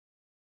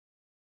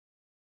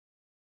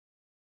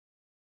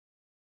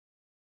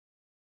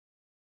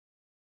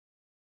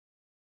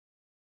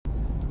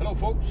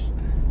Hello folks,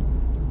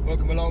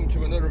 welcome along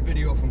to another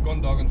video from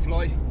Gundog and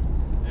Fly,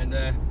 and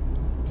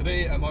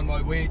today I'm on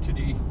my way to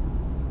the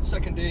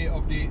second day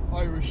of the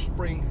Irish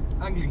Spring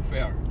Angling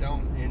Fair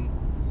down in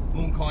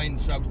Mooncoin,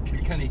 South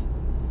Kilkenny.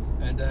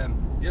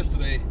 And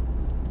yesterday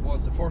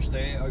was the first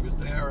day. I was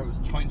there, I was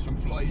tying some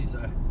flies,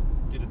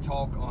 did a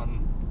talk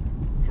on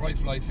dry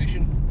fly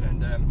fishing, and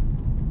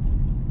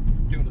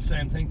doing the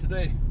same thing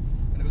today.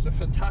 And it was a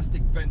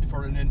fantastic event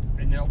for an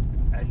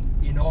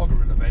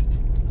inaugural event,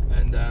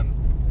 and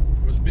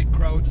there was big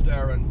crowds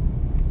there, and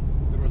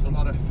there was a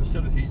lot of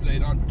facilities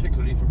laid on,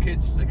 particularly for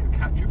kids. They could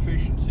catch a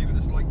fish and see what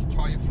it's like to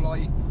tie a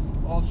fly,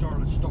 all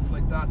sort of stuff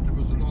like that. There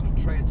was a lot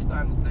of trade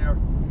stands there.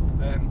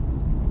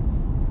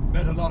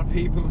 Met a lot of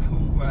people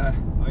who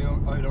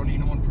I'd only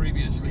known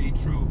previously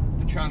through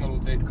the channel.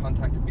 They'd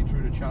contacted me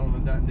through the channel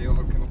and that, and they all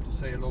came up to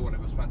say hello, and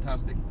it was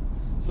fantastic.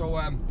 So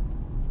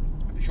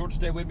be sure to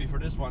stay with me for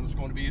this one. It's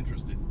going to be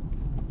interesting.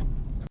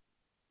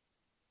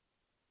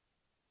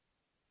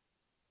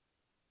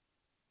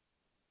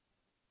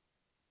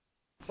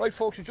 Right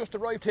folks, we just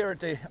arrived here at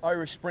the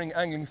Irish Spring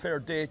Angling Fair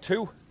Day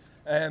 2.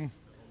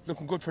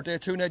 Looking good for Day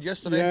 2, Ned,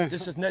 yesterday. Yeah.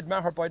 This is Ned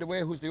Maher, by the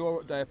way, who's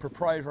the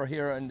proprietor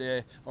here and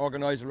the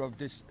organiser of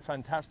this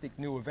fantastic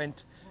new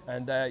event.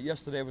 And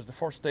yesterday was the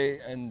first day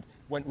and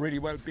went really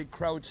well. Big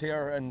crowds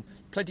here and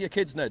plenty of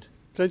kids, Ned.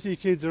 Plenty of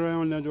kids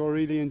around, and we're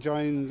really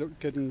enjoying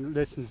getting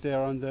lessons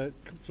there on the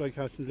fly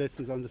casting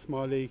lessons on the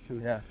small lake.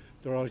 And yeah,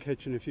 they're all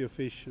catching a few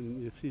fish,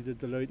 and you see the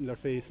delight in their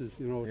faces.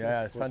 You know,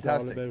 yeah, it's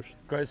fantastic.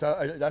 Great,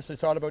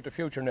 it's all about the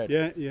future, Ned.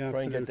 Yeah,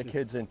 try and get the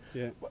kids in.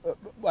 Yeah.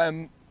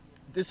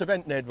 This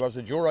event, Ned, was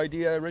it your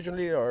idea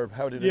originally, or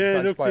how did it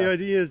transpire? Yeah, look,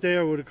 the idea is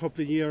there with a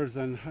couple of years,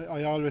 and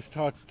I always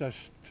thought that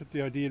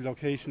the ideal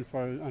location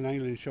for an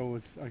angling show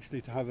was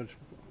actually to have it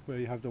where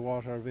you have the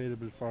water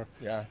available for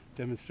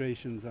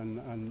demonstrations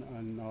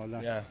and all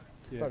that. Yeah.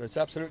 But it's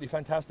absolutely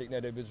fantastic,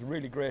 Ned. It was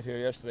really great here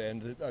yesterday,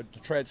 and the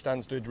trade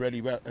stands did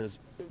really well. It was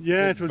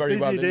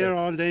busy there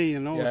all day,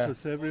 you know. It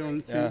was,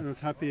 everyone was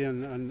happy,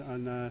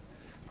 and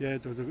yeah,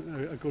 there was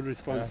a good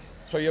response.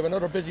 Yeah. So you have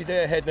another busy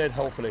day ahead, Ned,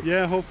 hopefully.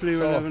 Yeah, hopefully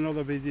we'll have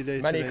another busy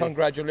day Many today.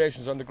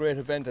 Congratulations on the great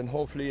event, and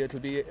hopefully it'll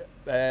be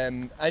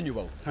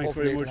annual. Thanks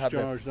hopefully very much,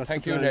 George. That's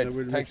Thank you, Ned.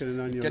 We'll Thanks. Make it an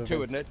annual Get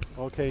to it, Ned.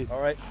 Okay.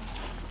 All right.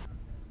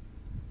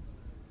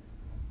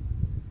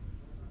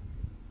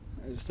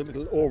 Just a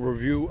little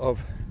overview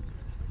of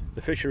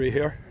the fishery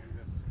here.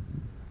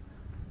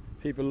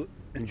 People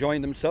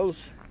enjoying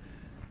themselves.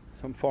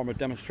 Some form of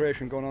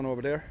demonstration going on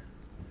over there.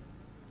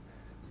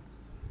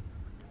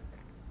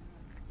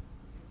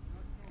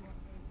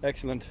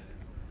 Excellent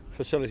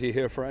facility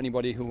here for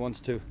anybody who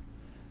wants to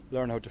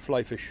learn how to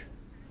fly fish.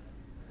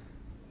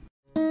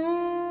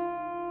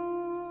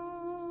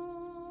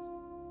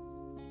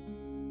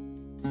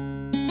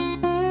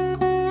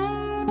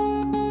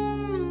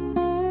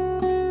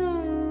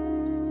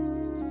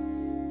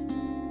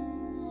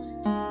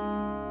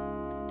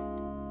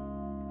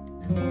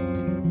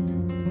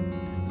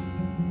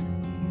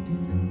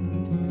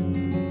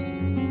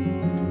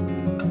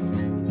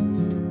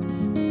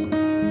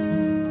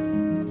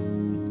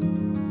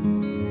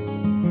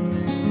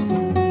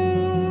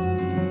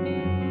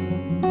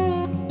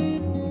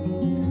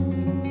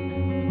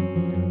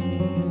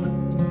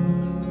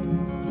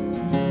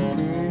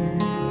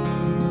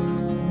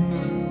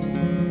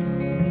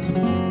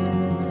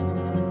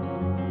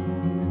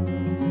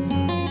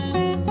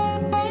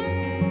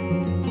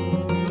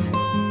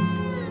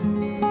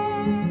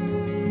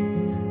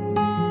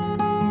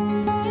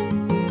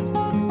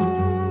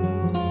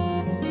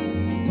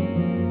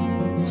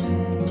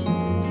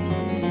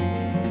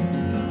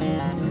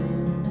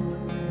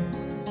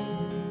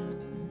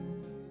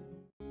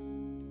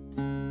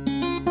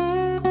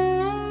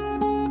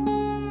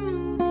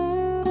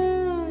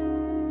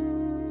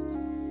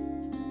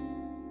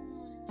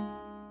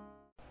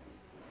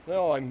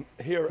 Now I'm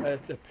here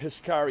at the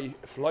Piscari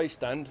fly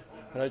stand,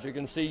 and as you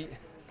can see,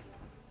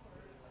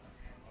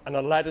 an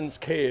Aladdin's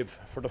cave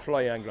for the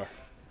fly angler.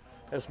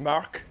 There's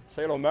Mark.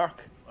 Say hello,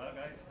 Mark. Hello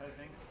guys, how's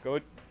things?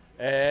 Good.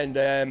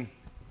 And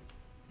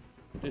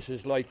this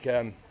is like,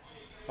 I'm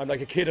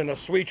like a kid in a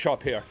sweet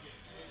shop here.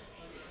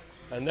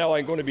 And now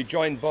I'm going to be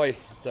joined by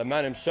the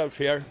man himself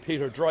here,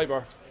 Peter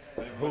Driver,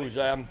 who's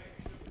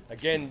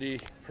again the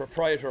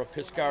proprietor of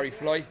Piscari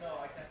Fly.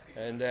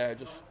 And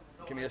just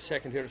give me a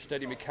second here to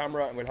steady my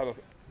camera, and we'll have a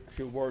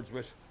few words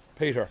with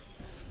Peter.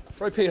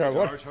 Right, Peter,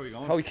 George, how are you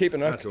going? How are you keeping?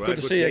 Good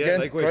to see you again.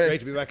 Likewise, great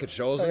to be back at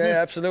shows, isn't it?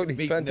 Yeah, absolutely,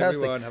 meeting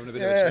fantastic. Everyone, having a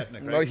bit of a chat and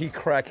a Mighty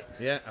crack.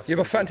 Yeah, absolutely. You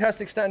have a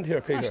fantastic stand here,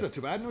 Peter. That's not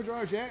too bad, no,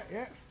 George.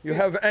 Yeah. You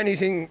have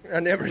anything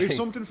and everything. We've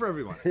something for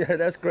everyone. Yeah,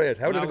 that's great.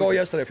 How did it go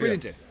yesterday for you?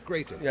 Brilliant day,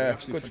 great day. Yeah,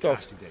 good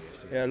stuff. Day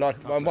yesterday. Yeah, a lot.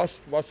 And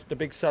what's the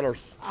big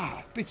sellers?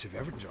 Bits of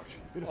everything, George.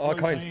 Bit of All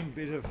fly kinds. time,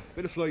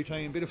 bit of fly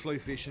time, bit of fly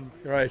fishing,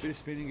 Right. bit of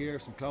spinning gear,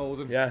 some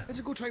clothing. Yeah. It's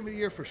a good time of the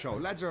year for a show.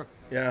 Lads are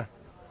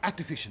at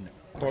the fishing now.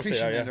 Of course They're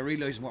fishing they are, and they're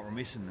realising what we're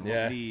missing and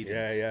Yeah, what we need.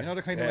 yeah, yeah. You know,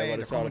 the kind Yeah, of way what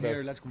they're it's all coming about.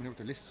 here, lads coming in with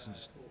their lists and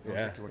just know Yeah,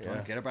 exactly what they want.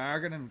 yeah. Get a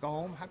bargain and go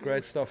home happy. Great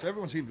with it. stuff. So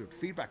everyone seemed to,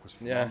 feedback was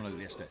Yeah. phenomenal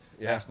yesterday.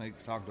 Yeah. Last night,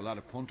 talking to a lot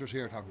of punters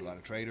here, talking to a lot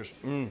of traders.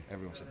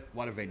 Everyone said,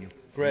 what a venue.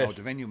 Great. You know,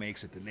 the venue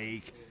makes it, the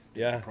lake,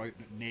 Yeah. the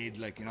Ned,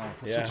 like, you know,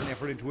 put Yeah. such an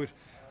effort into it.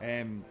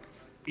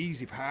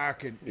 Easy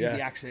parking, Yeah.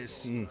 easy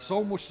access,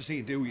 so much to see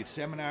and do. You had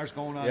seminars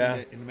going on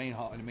Yeah. in the main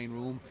hall, in the main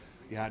room.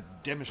 You had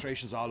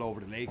demonstrations all over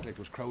the lake, like there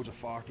was crowds of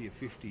 40 and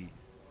 50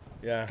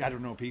 Yeah.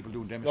 gathering around people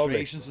doing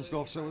demonstrations and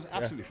stuff. So it was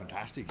absolutely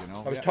fantastic, you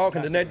know. I was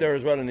talking to Ned there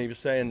as well, and he was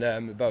saying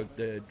about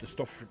the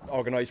stuff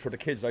organised for the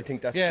kids. I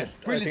think that's just,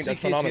 I brilliant think to that's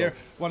see kids phenomenal.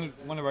 here.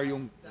 One of our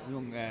young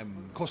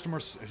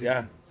customers.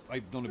 Yeah.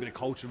 I've done a bit of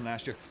coaching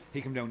last year.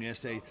 He came down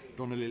yesterday,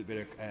 done a little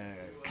bit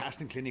of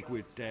casting clinic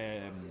with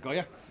Gaia,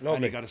 and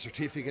Lovely. he got a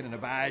certificate and a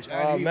badge, Oh,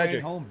 and he magic.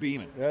 went home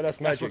beaming. Yeah,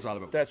 that's magic. what it's all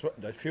about. That's what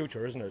the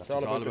future, isn't it? It's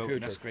That's all what about the future.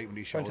 And that's great when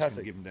these shows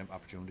Fantastic. can give them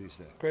opportunities.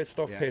 Great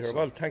stuff, Yeah, Peter. so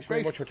Well, thanks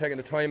very great. much for taking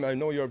the time. I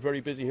know you're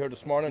very busy here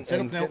this morning. Set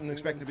up and now. getting-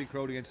 Expecting a big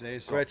crowd again today.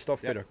 So. Great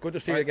stuff, Yeah. Peter. Good to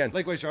see All you right. again.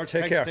 Likewise, George.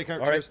 Take Thanks. care. Take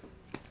care. All right. Cheers.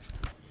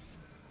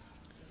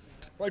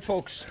 Right,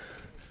 folks.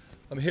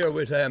 I'm here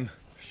with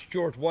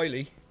Stuart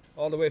Wiley,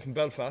 all the way from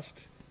Belfast,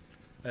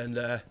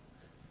 and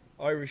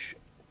Irish.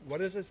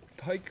 What is it?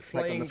 Pike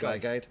Flying on the Fly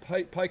Guide.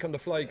 Pike on the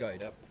Fly Guide.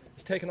 Yep.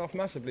 It's taken off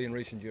massively in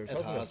recent years,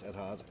 hasn't it? It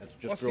has. It's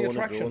just What's the growing and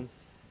attraction? growing.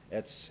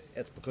 It's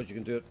because you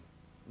can do it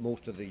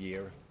most of the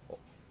year.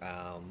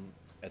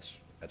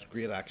 It's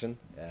great action.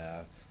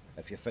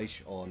 If you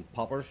fish on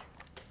poppers,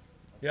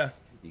 Yeah.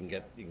 you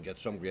can get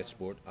some great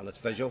sport, and it's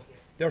visual.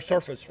 They're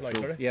surface flies,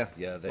 So, are they?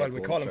 yeah. They Well, we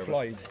go call on them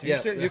service.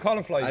 flies. Do you call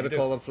them flies? I you would do?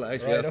 call them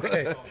flies. Right, Yeah.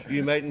 okay.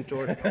 You mightn't,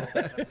 George.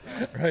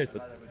 Right.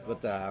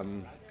 But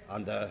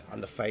and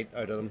the fight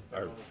out of them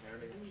are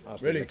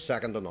honestly, Really? like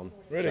second to none.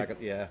 Really? Second,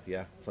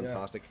 yeah,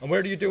 fantastic. And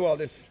where do you do all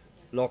this?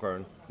 Loch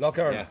Earn. Loch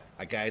Earn? Yeah,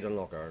 a guide on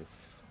Loch Earn,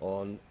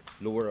 on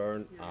Lower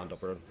Earn and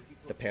Upper Earn,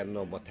 depending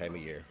on what time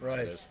of year Right,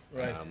 it is.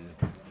 right.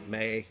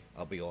 May,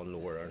 I'll be on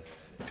Lower Earn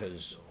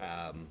because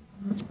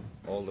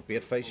all the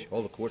bait fish,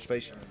 all the coarse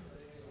fish,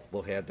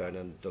 will head down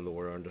into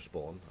Lower Earn to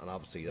spawn, and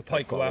obviously the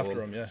pike go follow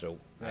after 'em, yeah. So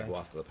I go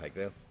after the pike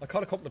then. I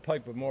caught a couple of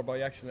pike, but more by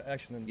action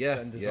and, Yeah,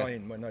 and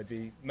design when I'd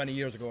be many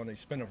years ago and I'd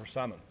spinning for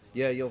salmon.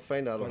 Yeah, you'll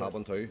find that'll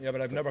happen too. Yeah,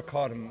 but I've never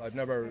caught him. I've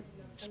never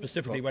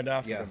specifically went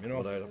after Yeah, him, you know.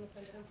 without it.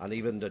 And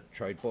even the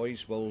trout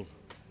boys will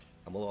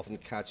often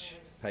catch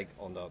pike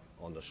on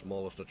the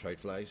smallest of trout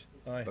flies.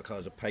 Aye.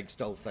 Because a pike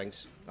still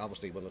thinks,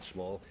 obviously when it's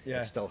small, Yeah.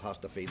 it still has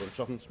to feed on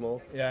something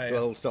small. Yeah, so yeah.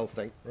 it'll still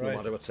think, Right. no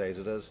matter what size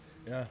it is,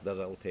 Yeah. that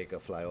it'll take a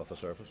fly off the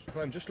surface.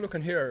 Well, I'm just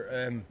looking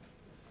here.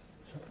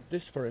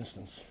 This, for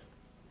instance,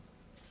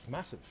 it's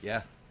massive.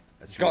 Yeah.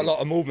 It's got a lot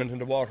of movement in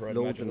the water, I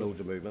loads imagine. and loads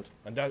of movement.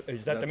 And that,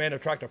 is that the main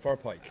attractor for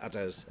pike? It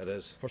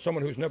is. For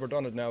someone who's never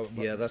done it now.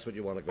 Yeah, that's what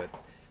you want to get.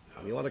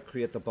 And you want to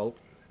create the bulk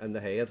in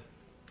the head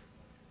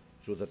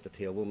so that the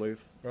tail will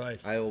move. Right.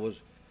 I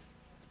always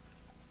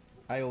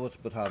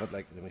would have it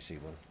like, let me see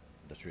one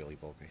that's really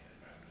bulky.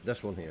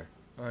 This one here.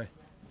 Aye.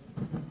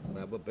 And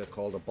that would be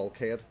called a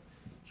bulkhead.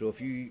 So if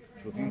you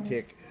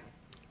take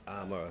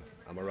a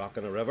rock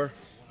in a river,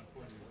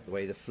 the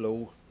way the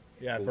flow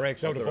Yeah, it goes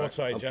breaks out up of the both rock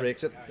sides, and yeah.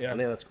 breaks it, Yeah. and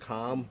then it's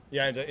calm.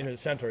 Yeah, in the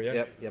centre,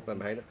 yeah. Yep, and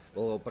behind it.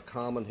 Well, it'll be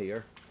calm in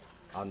here,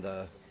 and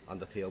the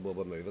tail will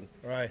be moving.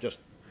 Right. Just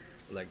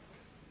like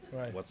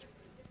Right. what's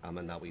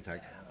in that wee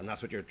tank, and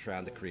that's what you're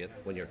trying to create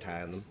when you're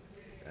tying them.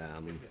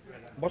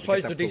 What to get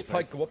size that do these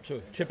profile. pike go up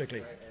to,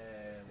 typically?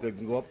 They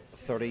can go up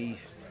 30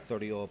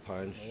 odd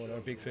pounds. Oh,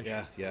 they're big fish.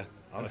 Yeah.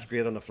 And it's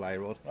great on a fly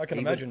rod. I can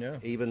imagine, yeah.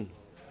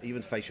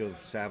 Even fish of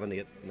 7,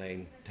 8,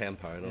 9, 10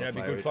 pound on Yeah, a it'd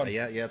be fly good rod. fun.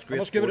 Yeah, it's I great.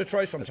 must give it a sport.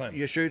 try sometime.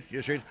 You should.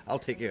 I'll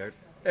take you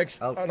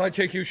out. And I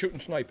take you shooting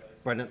snipe.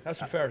 Brilliant.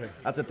 That's a fair thing.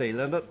 That's a deal,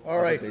 isn't it? All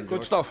That's a right, deal, good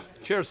George. stuff.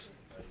 Cheers.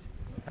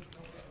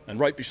 And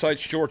right beside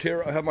Stuart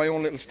here, I have my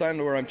own little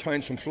stand where I'm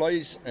tying some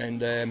flies,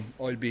 and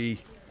I'll be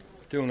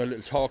doing a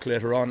little talk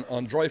later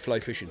on dry fly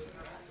fishing.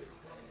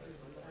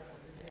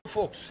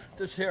 Folks,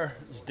 this here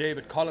is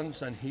David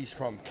Collins, and he's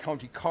from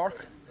County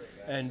Cork,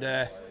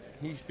 and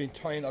he's been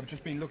tying. I've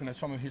just been looking at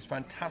some of his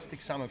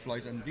fantastic salmon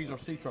flies, and these are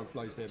sea trout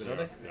flies, David, are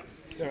they? Yeah.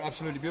 They're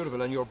absolutely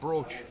beautiful, and your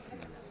brooch,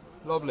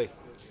 lovely.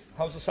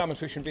 How's the salmon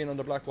fishing been on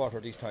the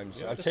Blackwater these times?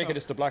 Yeah, I the take it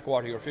it's the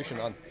Blackwater you're fishing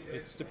on.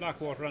 It's the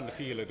Blackwater and the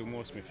field I do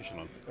most of my fishing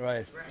on.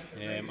 Right,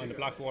 On the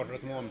Blackwater at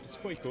the moment, it's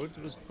quite good.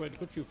 There's quite a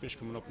good few fish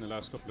coming up in the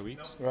last couple of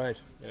weeks. right.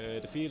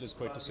 The field is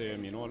quite the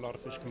same, a lot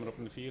of fish coming up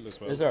in the field as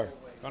well. Is there?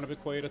 Gone a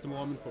bit quiet at the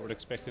moment, but we're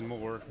expecting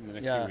more in the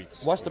next Yeah. few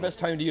weeks. What's the best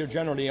time of the year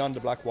generally on the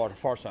Blackwater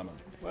for salmon?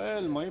 Well,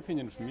 in my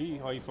opinion, for me,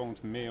 I found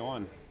from May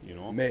on,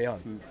 May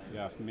on.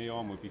 From May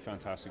on would be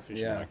fantastic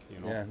fishing, Yeah,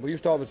 yeah. We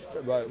used to always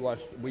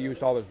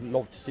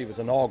love to see was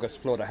an August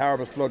flood, a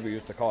harvest flood we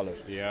used to call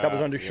it. Yeah, That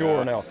was on the shore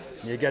yeah. now.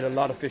 You get a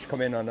lot of fish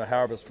come in on a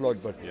harvest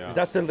flood, but Yeah. is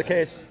that still the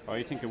case?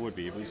 I think it would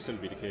still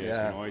be the case.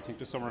 Yeah. I think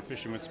the summer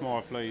fishing with small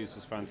flies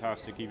is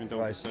fantastic, even down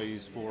Right. to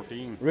size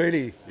 14.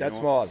 Really? That's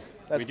small.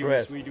 That's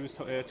great. We use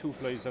 2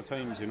 flies at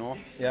times,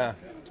 Yeah,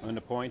 On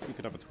the point we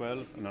could have a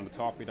 12, and on the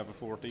top we'd have a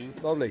 14.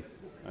 lovely.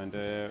 And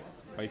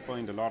I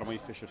find a lot of my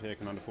fish are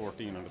taken on the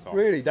 14 on the top.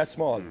 Really, that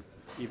small?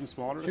 Even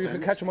smaller. So you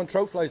can catch them on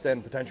trout flies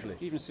then, potentially?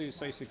 Even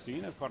size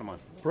 16, I've caught them on.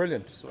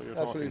 Brilliant. So you're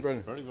absolutely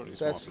brilliant. Very, very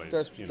small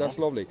flies. That's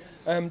lovely.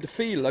 The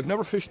field, I've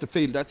never fished the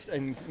field. That's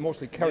in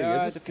mostly Kerry,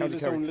 is it? The field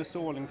is down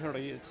Listowel in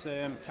Kerry. It's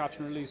catch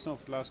and release now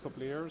for the last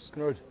couple of years.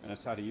 Good. And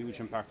it's had a huge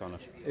impact on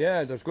it.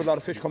 Yeah, there's a good lot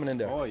of fish coming in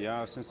there. Oh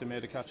yeah, since they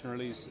made the catch and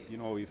release, you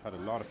know, we've had a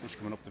lot of fish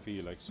coming up the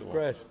field, like so.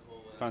 Great.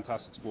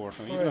 Fantastic sport.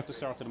 Now, even at the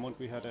start of the month,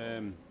 we had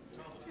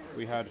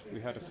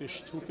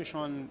two fish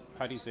on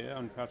Paddy's Day,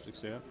 on Patrick's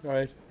Day.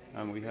 Right.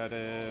 And we had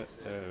a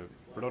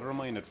brother of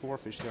mine had 4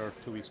 fish there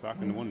 2 weeks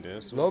back in one day.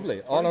 So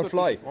lovely. All on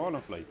fly. All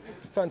on fly.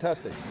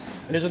 Fantastic.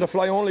 And is it a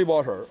fly only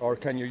water, or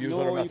can you use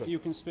other methods? You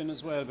can spin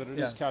as well, but it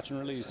is catch and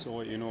release,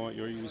 so you know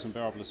you're using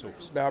barbless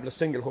hooks. Barbless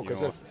single hook,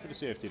 is it? For the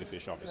safety of the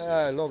fish, obviously.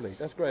 Lovely.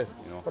 That's great.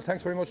 You know. Well,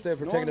 thanks very much, Dave,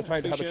 for taking the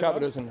time to have a chat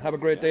with us, and have a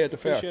great day at the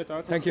fair. Appreciate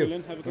that. Thank you.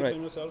 Have a good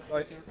time yourself.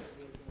 Right.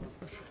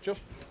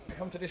 Just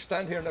come to this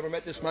stand here. Never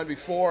met this man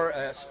before.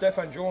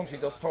 Stefan Jones. He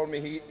just told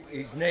me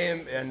his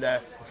name, and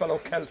a fellow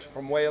Celt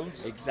from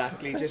Wales.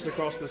 Exactly, just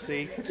across the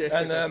sea.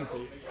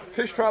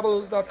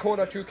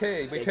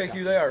 Fishtravel.co.uk. We take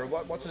you there.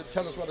 What's it?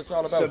 Tell us what it's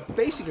all about. So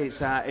basically,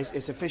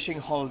 it's a fishing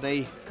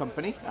holiday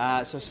company.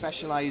 So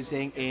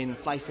specialising in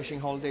fly fishing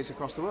holidays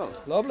across the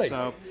world. Lovely.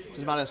 So it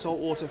doesn't matter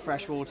saltwater,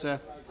 freshwater.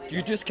 Do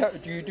you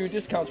do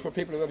discounts for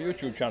people who have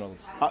YouTube channels?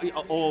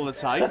 All the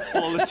time.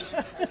 All the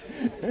time.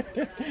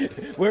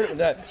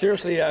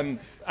 Seriously,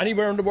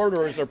 anywhere in the world,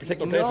 or is there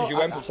particular places you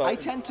emphasise? I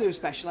tend to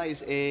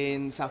specialise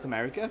in South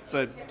America,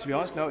 but to be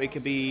honest, no, it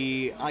could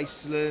be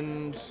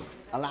Iceland,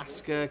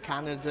 Alaska,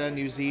 Canada,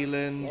 New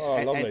Zealand,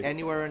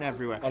 anywhere and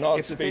everywhere. And all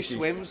if the species. fish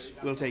swims,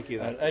 we'll take you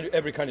there. And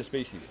every kind of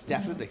species.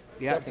 Definitely,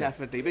 yeah,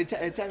 definitely. But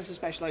it tends to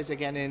specialise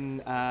again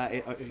in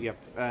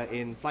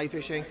fly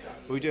fishing.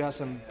 But we do have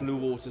some blue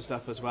water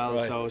stuff as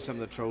well, so some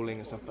of the trolling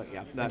and stuff. But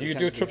yeah. Do you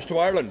do trips to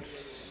Ireland?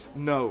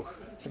 No.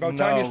 It's about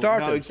time you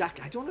started. No,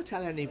 exactly. I don't want to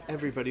tell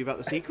everybody about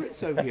the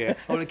secrets over here.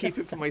 I want to keep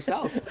it for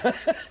myself.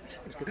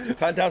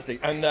 Fantastic.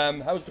 And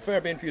how's the fair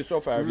been for you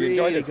so far? Have you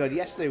enjoyed it? Really good.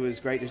 Yesterday was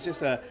great. It's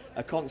just a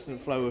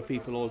constant flow of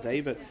people all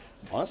day. But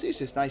honestly, it's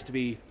just nice to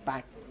be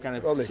back, kind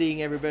of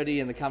seeing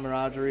everybody and the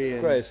camaraderie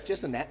and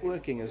just the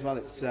networking as well.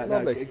 It's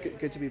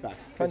good to be back.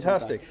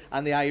 Fantastic.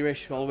 And the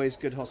Irish, always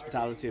good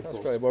hospitality, of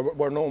course. That's great.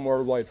 We're known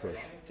worldwide for it.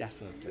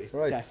 Definitely.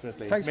 Right.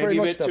 Definitely. Thanks Maybe very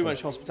much, a bit too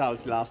much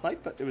hospitality last night,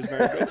 but it was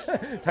very good.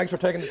 Thanks for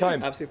taking the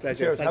time. Absolute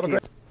pleasure. Cheers. Have a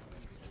great.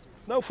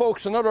 Now,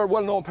 folks, another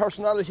well-known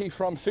personality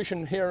from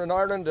fishing here in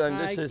Ireland,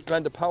 and this is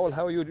Glenda Powell.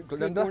 How are you, Glenda?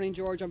 Good morning,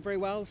 George. I'm very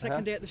well.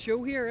 Second day at the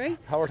show here, eh?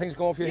 How are things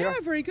going for you here? Yeah,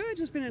 very good.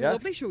 It's been a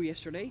lovely show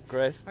yesterday.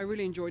 Great. I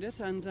really enjoyed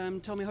it.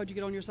 And tell me, how'd you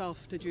get on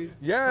yourself? Did you?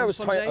 Yeah, I was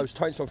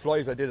tying some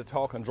flies. I did a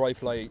talk on dry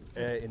fly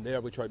in there,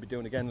 which I'll be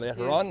doing again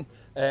later on.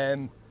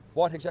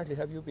 What exactly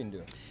have you been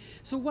doing?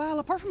 So, well,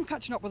 apart from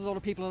catching up with a lot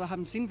of people that I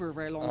haven't seen for a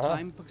very long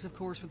time, because of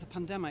course with the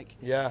pandemic,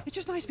 it's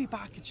just nice to be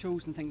back at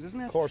shows and things, isn't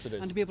it? Of course it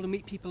is. And to be able to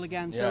meet people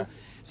again. So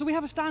we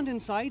have a stand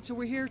inside, so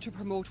we're here to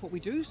promote what we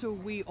do. So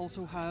we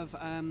also have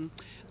an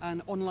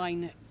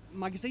online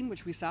magazine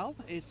which we sell.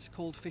 It's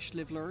called Fish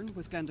Live Learn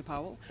with Glenda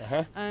Powell.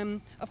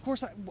 Of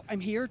course,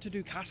 I'm here to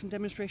do casting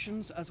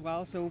demonstrations as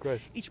well. So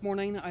each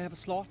morning I have a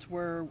slot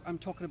where I'm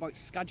talking about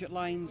Skagit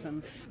lines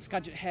and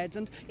Skagit heads,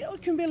 and you know,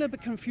 it can be a little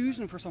bit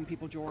confusing for some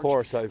people, George. Of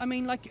course. I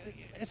mean, like,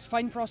 it's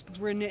fine for us because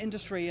we're in the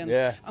industry and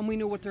we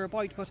know what they're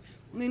about, but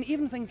I mean,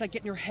 even things like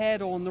getting your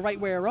head on the right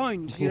way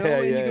around, you know,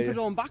 and you can put it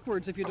on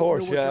backwards if you don't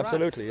know what you're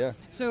absolutely, at.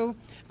 So,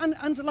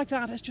 and like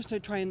that, it's just to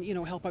try and, you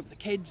know, help out the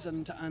kids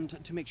and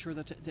to make sure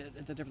that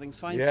everything's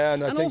fine. Yeah,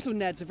 and also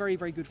Ned's a very,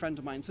 very good friend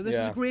of mine, so this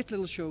is a great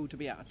little show to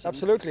be at.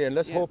 Absolutely, and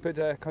let's hope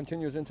it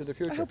continues into the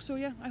future. I hope so,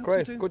 yeah. I hope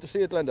great, so too. Good to see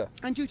you, Glenda.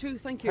 And you too,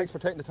 thank you. Thanks for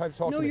taking the time to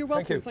talk to me. No, you're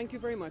welcome. Thank you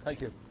very much.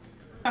 Thank you.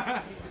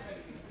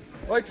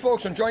 Right,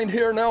 folks, I'm joined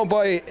here now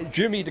by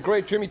Jimmy, the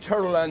great Jimmy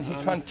Turrell, and his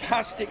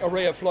fantastic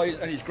array of flies,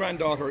 and his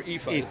granddaughter,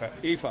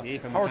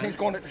 Aoife. How are things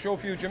going at the show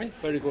for you, Jimmy?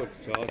 Very good,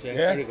 George.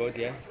 Very good,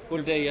 yeah.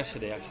 Good day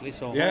yesterday, actually,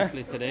 so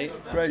hopefully today.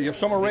 Great, you have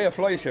some array of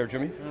flies here,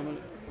 Jimmy.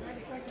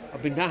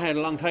 I've been down here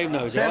a long time now,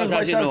 George, same as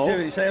myself, you know.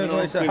 Jimmy, same as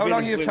myself. How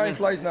long have you tying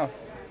flies now?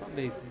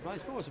 I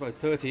suppose about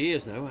 30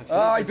 years now, actually.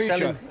 I beat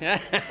you.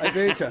 I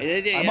beat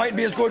you. I mightn't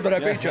be as good, but I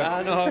beat you.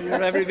 I know,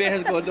 you're every bit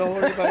as good, don't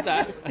worry about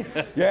that.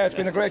 Yeah, it's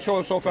been a great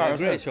show so far,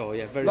 hasn't it? Great show,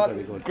 yeah,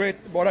 very good. Great.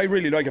 What I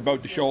really like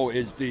about the show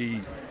is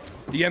the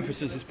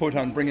emphasis is put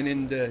on bringing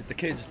in the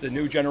kids, the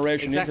new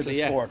generation into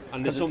the sport.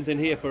 And there's something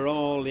here for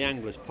all the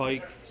anglers,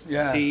 pike,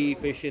 sea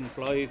fishing,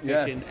 fly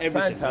fishing,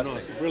 everything. Fantastic. You know,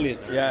 it's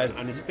brilliant. Yeah.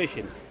 And it's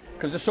fishing.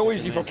 Because it's so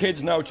easy for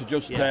kids now to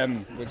just,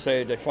 let's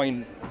say, they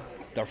find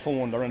their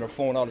phone, they're on their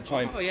phone all the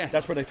time. Oh, yeah.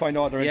 That's where they find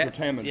all their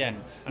entertainment. Yeah,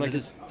 and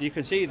like you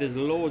can see there's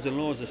loads and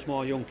loads of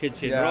small young kids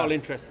here. They're all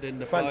interested in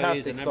the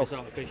flies and every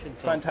sort of fishing.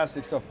 So.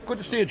 Fantastic stuff. Good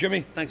to see you,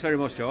 Jimmy. Thanks very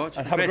much, George.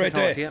 And have a great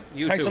day.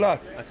 You Thanks too. a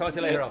lot. I'll talk to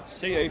you later on.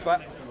 See you,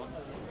 Aoife.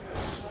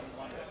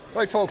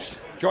 Right, folks,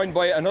 joined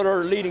by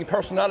another leading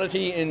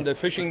personality in the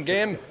fishing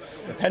game,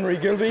 Henry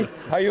Gilby.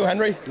 How are you,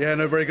 Henry? Yeah,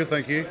 no, very good,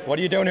 thank you. What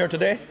are you doing here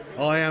today?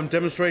 I am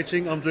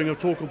demonstrating, I'm doing a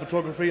talk on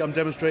photography, I'm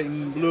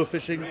demonstrating lure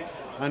fishing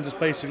and just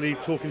basically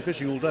talking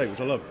fishing all day, which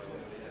I love.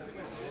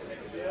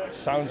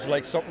 Sounds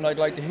like something I'd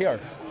like to hear.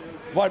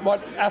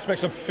 What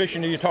aspects of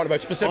fishing are you talking about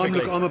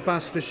specifically? I'm a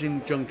bass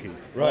fishing junkie.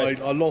 Right.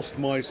 I lost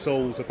my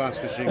soul to bass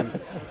fishing,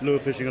 lure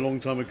fishing a long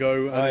time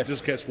ago, and it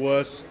just gets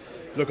worse.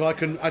 Look,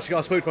 I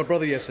spoke to my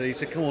brother yesterday. He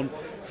said, come on,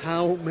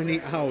 how many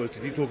hours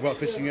did you talk about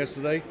fishing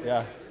yesterday?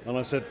 Yeah. And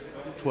I said,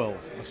 12,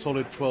 a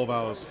solid 12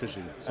 hours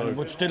fishing. So and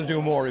would still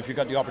do more if you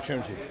got the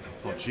opportunity.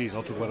 Oh, jeez,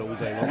 I'll talk about it all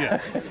day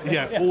long.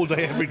 Yeah, all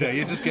day, every day.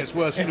 It just gets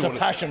worse. It's a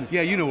passion.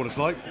 Yeah, you know what it's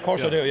like. Of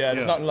course I do,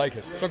 there's nothing like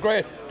it. So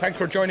great. Thanks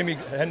for joining me,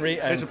 Henry.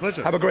 And it's a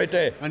pleasure. Have a great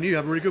day. And you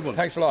have a really good one.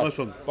 Thanks a lot. Nice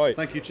one. Bye.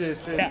 Thank you.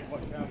 Cheers. Yeah.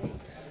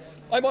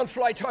 I'm on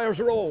Fly Tyres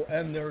Row,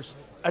 and there's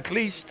at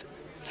least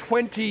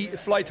 20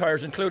 fly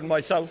tyres, including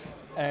myself.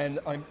 And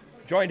I'm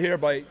joined here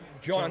by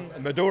John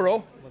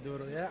Maduro.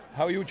 Yeah.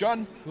 How are you,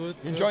 John? Good.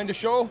 Enjoying the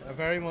show?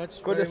 Very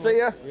much. Good to see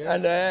you.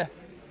 Yes. And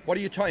what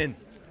are you tying?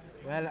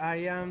 Well, I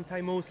am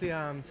tying mostly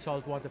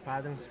saltwater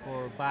patterns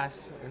for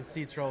bass and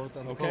sea trout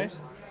on the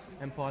coast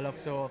and pollock.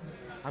 So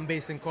I'm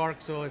based in Cork,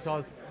 so it's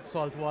all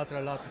saltwater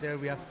a lot there.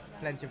 We have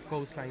plenty of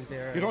coastline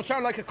there. You don't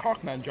sound like a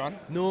Cork man, John.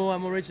 No,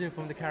 I'm originally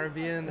from the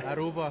Caribbean,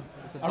 Aruba.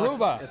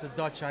 Aruba? It's a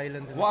Dutch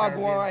island in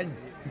Wagwan.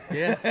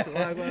 Yes,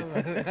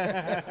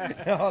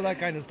 Wagwan. All that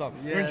kind of stuff.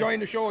 Yes. You're enjoying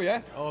the show,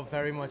 yeah? Oh,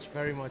 very much,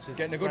 very much. It's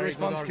getting a good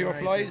response to your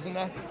flies and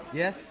that?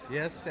 Yes.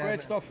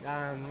 Great stuff.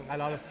 A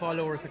lot of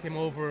followers that came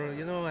over,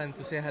 and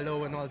to say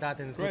hello and all that,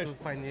 and it's good to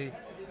finally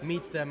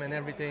meet them and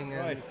everything.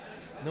 And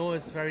no,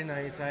 it's very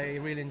nice. I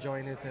really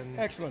enjoyed it. And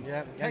excellent.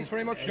 Yeah. Thanks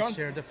very much, John.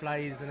 Share the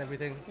flies and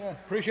everything. Yeah.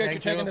 Appreciate you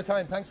taking the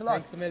time. Thanks a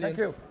lot. Thanks a million. Thank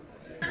you.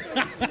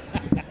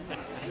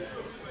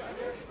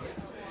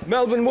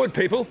 Melvin Wood,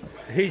 people.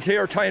 He's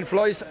here tying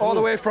flies all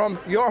the way from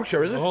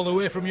Yorkshire, is it? All the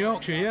way from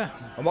Yorkshire, yeah.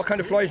 And what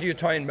kind of flies are you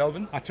tying,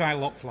 Melvin? I tie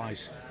lock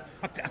flies.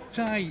 I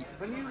tie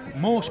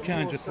most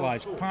kinds of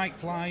flies. Pike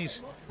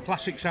flies,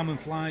 classic salmon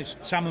flies,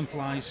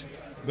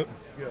 but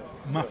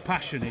my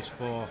passion is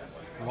for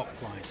lock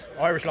flies.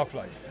 Irish lock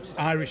flies.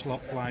 Irish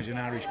lock flies in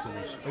Irish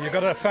colours. Well, you've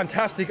got a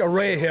fantastic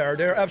array here.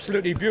 They're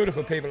absolutely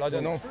beautiful, people. I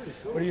don't know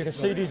whether you can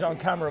see these on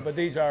camera, but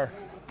these are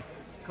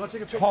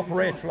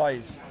top-rate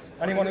flies.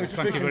 Anyone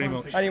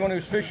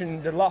who's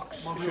fishing the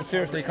locks should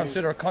seriously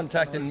consider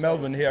contacting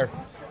Melvin here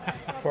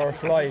for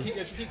flies.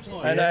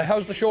 And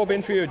how's the show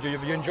been for you?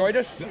 Have you enjoyed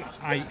it?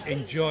 I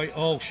enjoy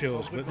all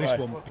shows, but this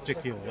one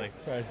particularly,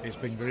 it's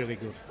been really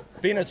good.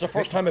 Being it's a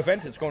first-time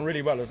event, it's going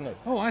really well, isn't it?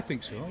 Oh, I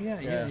think so.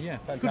 Yeah.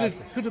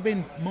 Could have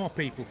been more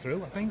people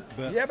through, I think.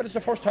 But yeah, but it's the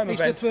first-time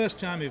event. It's the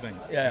first-time event.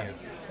 Yeah.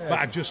 But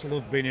I just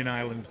love being in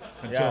Ireland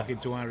and talking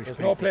to Irish people.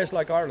 There's no place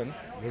like Ireland.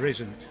 There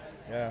isn't.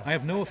 Yeah. I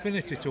have no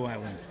affinity to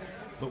Ireland,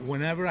 but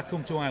whenever I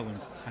come to Ireland,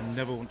 I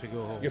never want to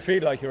go home. You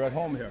feel like you're at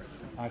home here?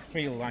 I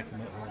feel like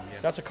I'm at home, yeah.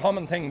 That's a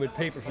common thing with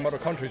people from other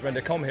countries when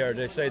they come here.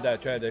 They say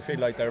that they feel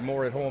like they're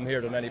more at home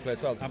here than any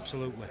place else.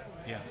 Absolutely,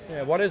 yeah.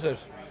 Yeah. What is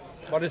it?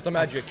 What is the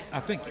magic? I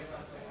think,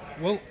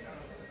 well,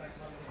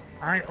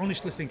 I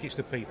honestly think it's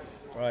the people.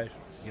 Right.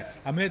 Yeah.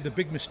 I made the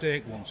big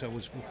mistake once. I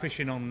was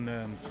fishing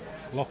on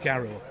Loch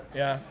Arrow.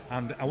 Yeah.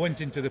 And I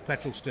went into the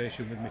petrol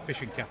station with my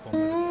fishing cap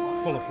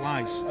on, full of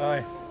flies.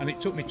 Aye. And it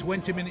took me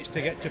 20 minutes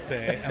to get to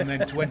pay and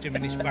then 20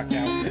 minutes back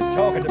out.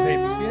 Talking to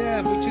people.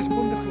 Yeah, which is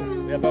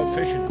wonderful. Yeah, about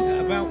fishing.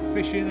 About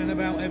fishing and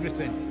about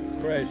everything.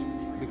 Great.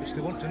 Because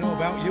they want to know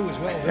about you as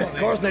well, don't they? Of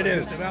course they do.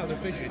 Just about the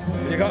fishing.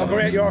 You got a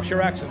great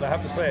Yorkshire accent, I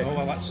have to say. Oh,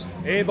 well, that's...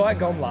 Hey, by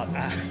gum, lad.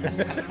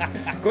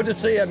 Good to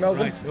see you,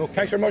 Melvin. Right, okay.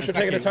 Thanks very much for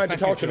taking the time to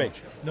talk to me.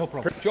 No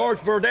problem.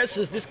 George Burdess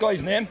is this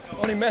guy's name.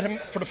 Only met him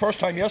for the first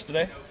time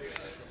yesterday.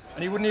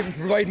 And he wouldn't even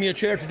provide me a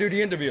chair to do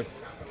the interview.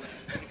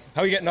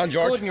 How are you getting on,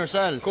 George? Good, and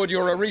yourself? Good.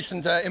 You're a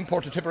recent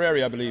import to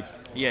Tipperary, I believe.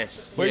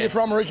 Yes. Where are you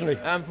from originally?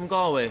 I'm from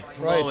Galway.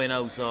 Galway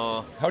now,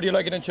 so... How do you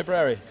like it in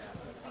Tipperary?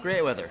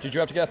 Great weather. Did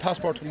you have to get a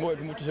passport to move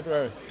to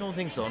Tipperary? Don't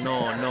think so.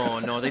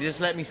 No. They just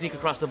let me sneak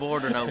across the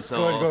border now,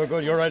 so...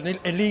 Good. You're an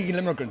illegal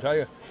immigrant, are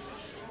you?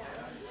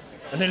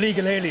 An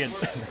illegal alien.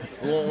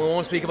 we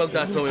won't speak about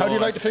that. So how do you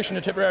like the fishing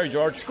in Tipperary,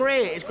 George?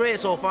 It's great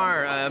so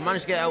far. I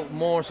managed to get out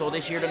more so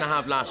this year than I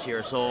have last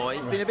year, so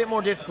it's been a bit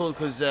more difficult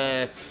because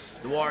the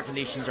water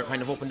conditions are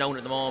kind of up and down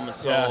at the moment.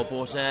 So, but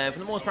for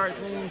the most part,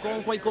 it's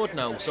going quite good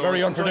now. So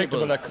very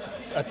unpredictable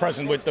at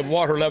present with the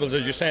water levels,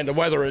 as you're saying. The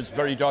weather is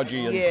very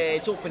dodgy. Yeah,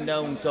 it's up and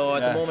down. So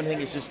at the moment, I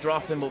think it's just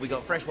dropping. But we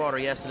got fresh water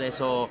yesterday,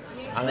 so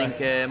I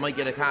think I might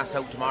get a cast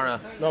out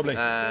tomorrow. Lovely.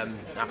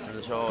 After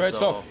the show. Great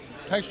stuff.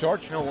 Thanks,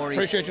 George. No worries.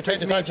 Appreciate you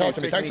taking the time to talk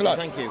to me. Thanks a lot.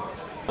 Thank you.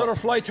 Another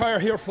fly tire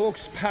here,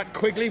 folks. Pat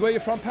Quigley. Where are you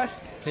from, Pat?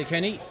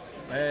 Kilkenny.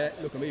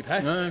 Look at me,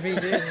 Pat. No,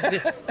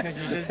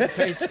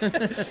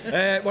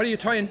 what are you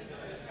tying?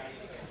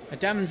 A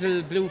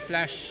damsel blue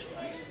flash,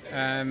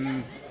 a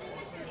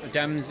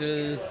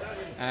damsel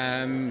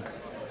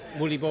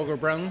woolly bugger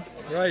brown.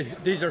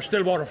 Right, these are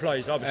still water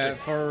flies, obviously.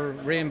 For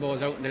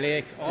rainbows out in the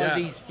lake. All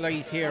these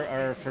flies here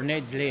are for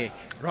Ned's Lake.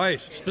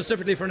 Right,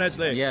 specifically for Ned's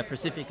Lake. Yeah,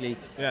 specifically.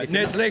 Yeah.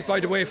 Ned's Lake, by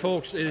the way,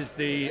 folks, is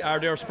the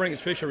Ardare Springs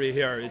fishery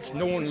here. It's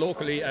known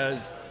locally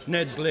as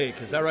Ned's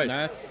Lake, is that right?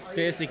 That's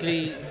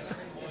basically...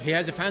 He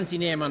has a fancy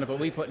name on it, but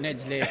we put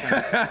Ned's Lake on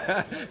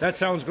it. That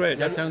sounds great.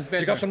 That sounds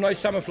better. You got some nice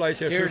salmon flies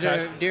here too.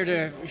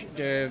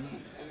 They're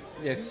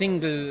the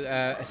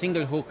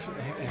single hook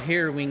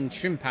hair wing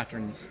shrimp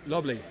patterns.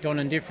 Lovely. Done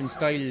in different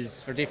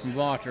styles for different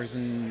waters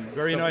and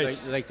very stuff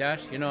nice like that,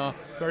 you know.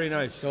 Very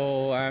nice.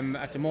 So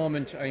at the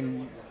moment I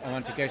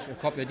want to get a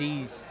couple of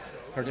these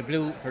for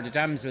the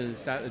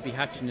damsels that will be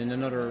hatching in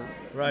another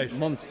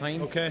month's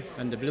time. Okay.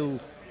 And the blue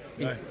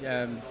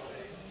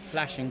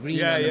flashing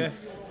green on them.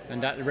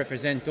 And that will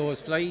represent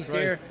those flies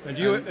there. And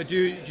do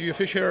you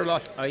fish here a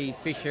lot? I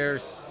fish here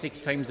 6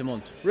 times a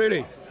month.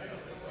 Really?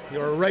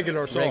 You're a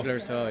regular, so? Regular,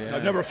 so, yeah.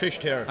 I've never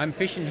fished here. I'm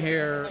fishing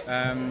here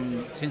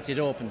since it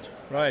opened.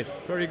 Right,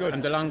 very good.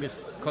 I'm the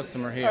longest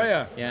customer here. Oh,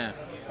 yeah? Yeah.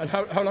 And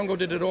how long ago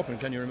did it open,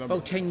 can you remember?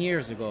 About 10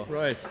 years ago.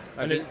 Right.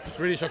 And it's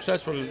really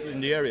successful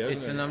in the area, isn't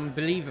it? It's an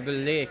unbelievable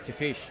lake to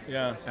fish.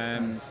 Yeah.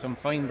 Some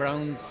fine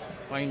browns,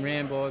 fine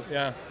rainbows.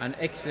 Yeah. And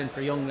excellent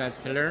for young lads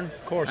to learn.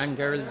 Of course. And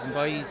girls and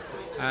boys.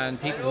 And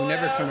people who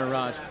never trim a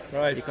rod.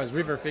 Right. Because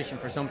river fishing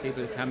for some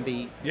people can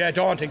be... Yeah,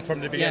 daunting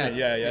from the beginning.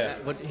 Yeah.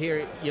 But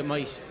here you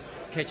might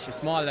catch a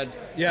small lad.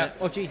 Yeah.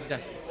 Oh, Jesus,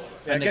 that's...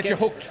 Yeah, it gets you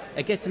hooked.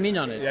 It gets them in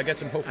on it. Yeah, it gets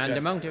them hooked. And the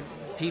amount of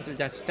people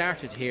that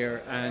started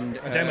here and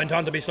then went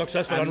on to be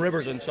successful on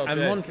rivers and stuff. And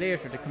a month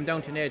later, to come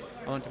down to Ned,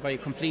 I want to buy a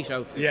complete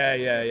outfit.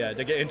 Yeah.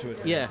 They get into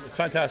it. Yeah. It's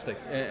fantastic.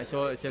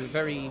 So it's it's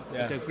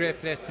a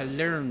great place to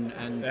learn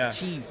and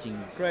achieve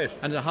things. Great.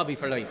 And a hobby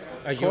for life.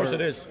 Of course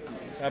it is.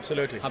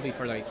 Absolutely. Hobby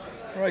for life.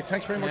 All right,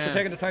 thanks very much for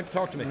taking the time to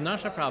talk to me.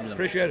 Not a problem.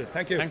 Appreciate it.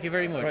 Thank you. Thank you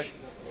very much. Right.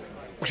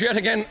 Yet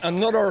again,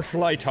 another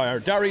fly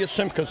tyer. Darius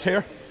Simkus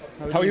here.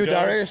 How are you,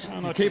 Darius?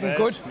 You keeping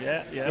good?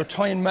 Yeah. You're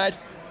tying mad?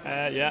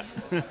 Yeah.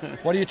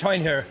 What are you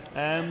tying here?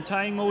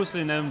 Tying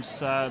mostly nymphs,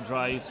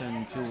 dries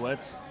and few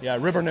wets. Yeah,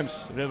 river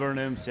nymphs. River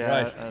nymphs,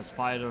 yeah. Right.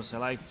 Spiders, I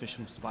like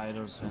fishing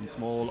spiders and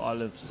small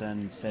olives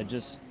and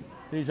sedges.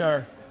 These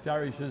are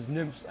Darius's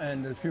nymphs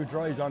and a few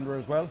dries under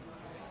as well.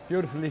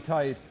 Beautifully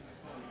tied.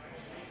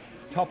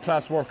 Top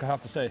class work, I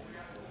have to say.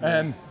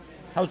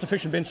 How's the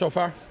fishing been so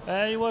far?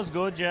 It was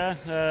good, yeah.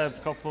 A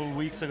couple of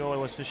weeks ago I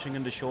was fishing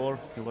in the shore.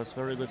 It was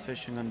very good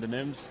fishing on the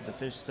nymphs. The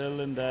fish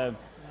still in the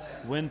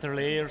winter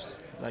layers,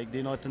 like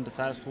they're not in the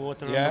fast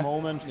water at the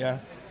moment. Yeah.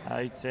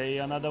 I'd say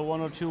another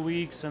 1 or 2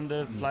 weeks and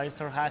the flies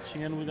start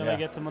hatching and we're gonna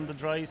get them on the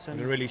dries. And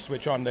you really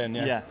switch on then,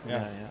 yeah.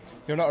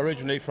 You're not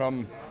originally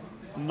from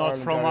Not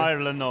Ireland, from Darius?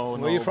 Ireland, no.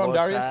 Where are you from,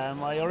 Darius?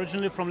 I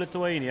originally from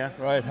Lithuania.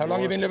 Right. How long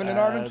have you been living in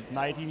Ireland?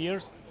 19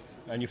 years.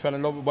 And you fell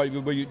in love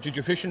with did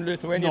you fish in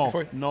Lithuania No,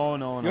 before? no.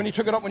 You only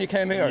took it up when you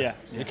came here? Yeah.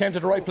 You came to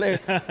the right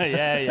place?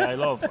 yeah, I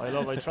love.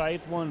 I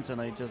tried once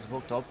and I just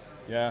hooked up.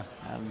 Yeah.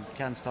 And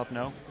can't stop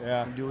now.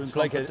 Yeah. I'm doing it's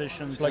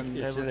competitions. Like and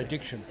it's an everything.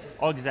 addiction.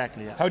 Oh,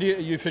 exactly, yeah. How do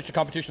you fish the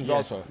competitions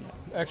Yes, also?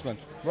 Yeah. Excellent.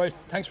 Right.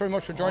 Thanks very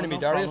much for joining me,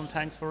 no Darius. problem.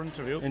 Thanks for the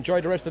interview.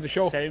 Enjoy the rest of the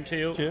show. Same to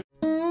you. Cheers.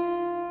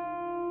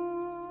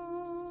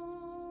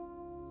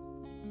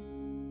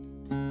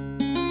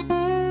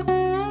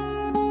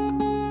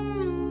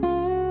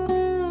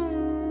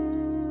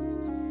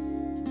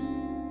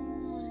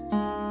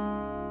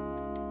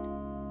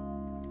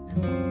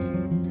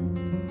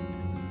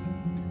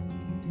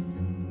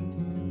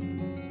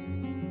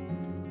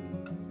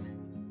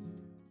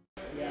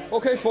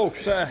 Okay,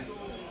 folks,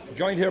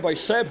 joined here by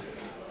Seb,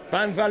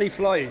 Ban Valley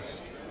Flies.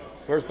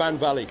 Where's Ban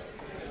Valley?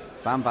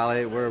 Ban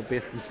Valley, we're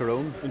based in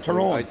Tyrone. In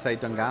Tyrone? Outside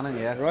Dungannon,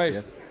 yes. Right.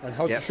 Yes. And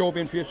how's the show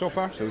been for you so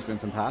far? Show's been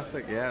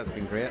fantastic, yeah, it's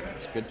been great.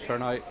 It's a good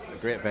turnout, a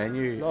great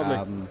venue.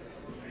 Lovely.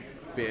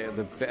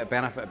 The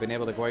benefit of being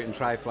able to go out and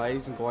try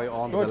flies and go out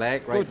onto the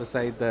lake right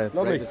beside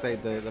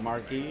the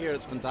marquee here,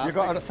 it's fantastic. You've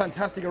got a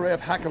fantastic array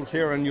of hackles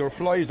here and your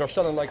flies are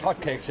selling like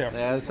hotcakes here.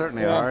 Yeah, they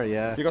certainly are,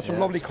 yeah. You've got some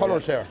lovely it's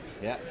colours great.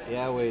 here.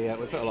 Yeah, we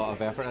put a lot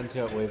of effort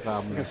into it. We've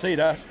you can see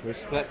that. We've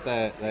split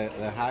the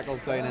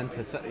hackles down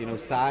into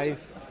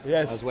size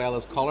as well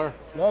as colour.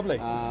 Lovely.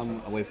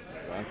 We've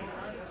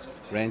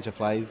range of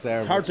flies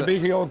there. Hard to beat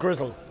the old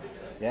grizzle.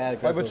 Yeah,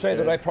 I would say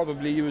that I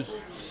probably use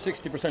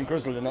 60%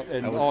 grizzle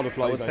in all the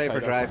flies. I would say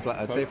for dry flies.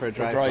 I'd say for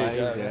dry flies,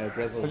 yeah,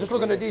 grizzle. I was just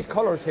looking at these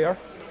colours here.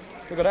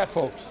 Look at that,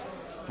 folks.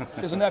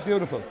 Isn't that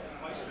beautiful?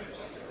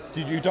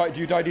 Do you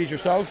dye these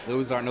yourself?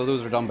 Those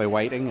are done by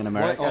Whiting in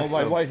America.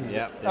 By Whiting.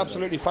 Yeah,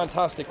 absolutely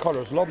fantastic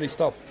colours, lovely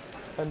stuff.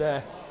 And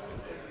the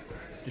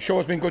show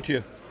has been good to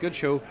you. Good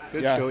show,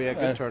 good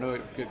turnout,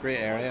 great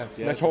area.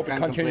 Yeah, let's hope it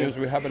continues.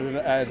 We have it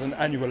as an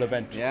annual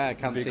event. Yeah, I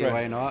can't see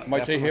why not.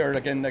 Might say here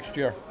again next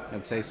year.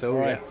 I'd say so.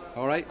 All right.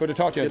 Yeah. All right. Good to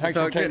talk to you. Thanks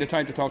for taking the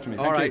time to talk to me.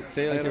 All right.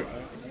 See you later.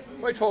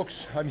 Right,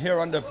 folks. I'm here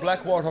on the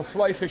Blackwater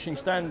fly fishing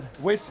stand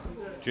with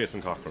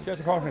Jason Cochran.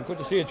 Jason Cochran. Good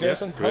to see you,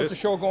 Jason. Yeah, how's the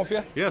show going for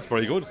you? Yes,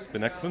 very good. It's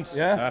been excellent.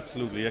 Yeah.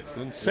 Absolutely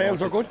excellent.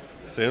 Sales are good.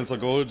 Sales are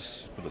good,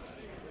 but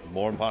it's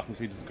more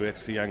importantly, it's great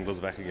to see anglers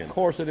back again. Of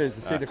course it is,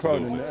 to see the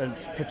crowd, and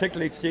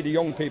particularly to see the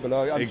young people.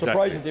 I'm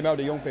surprised at the amount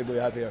of young people we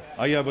have here.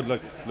 Oh yeah, but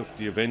look,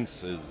 the event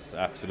is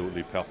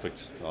absolutely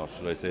perfect, or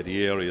should I say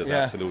the area is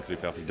absolutely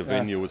perfect, the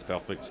venue is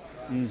perfect.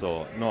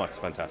 So, no, it's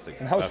fantastic.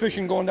 And how's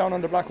fishing going down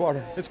on the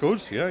Blackwater? It's good,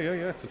 yeah,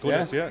 it's as good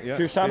as, A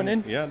few salmon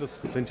in? Yeah, there's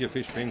plenty of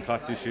fish being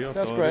caught this year.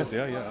 That's so great.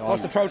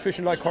 What's the trout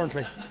fishing like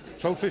currently?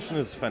 Trout fishing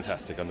is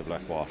fantastic on the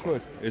Blackwater.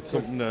 Good. It's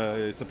something.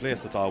 It's a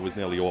place that's always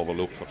nearly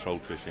overlooked for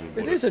trout fishing.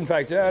 It is, in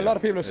fact. A lot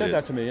of people have said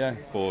that to me. Yeah.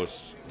 But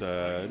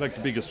like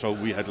the biggest trout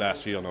we had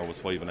last year now was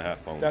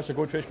 5.5 pounds. That's a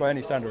good fish by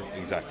any standard.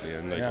 Exactly,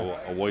 and like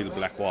a wild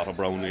Blackwater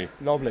brownie.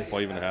 Lovely.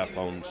 5.5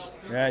 pounds.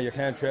 Yeah, you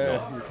can't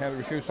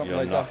refuse something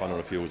like that. You're not going to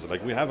refuse it.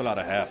 Like we have a lot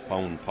of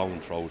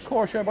pound trout. Of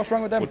course, yeah. What's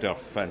wrong with them? But they're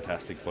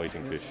fantastic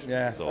fighting fish.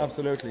 Yeah, so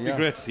absolutely. It'd be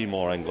great to see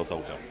more anglers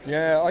out there.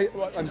 Yeah,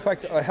 in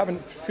fact, I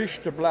haven't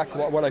fished the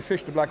Blackwater. Well, I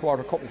fished the Blackwater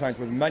a couple of times,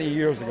 but many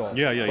years ago.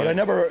 Yeah. But I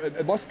never.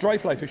 What's dry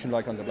fly fishing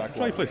like on the Blackwater?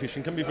 Dry fly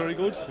fishing can be very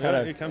good.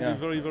 It can be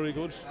very, very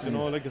good. You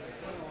know, like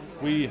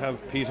we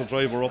have Peter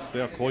Driver up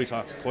there quite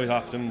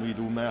often. We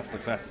do master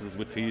classes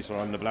with Peter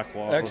on the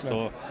Blackwater.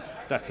 Excellent. So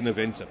that's an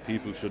event that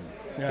people should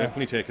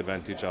definitely take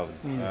advantage of.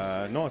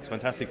 No, it's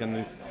fantastic,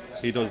 and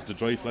he does the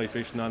dry fly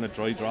fishing on a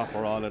dry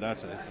dropper, all of that.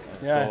 So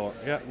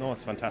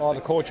it's fantastic. All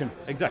the coaching.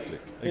 Exactly.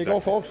 There you go,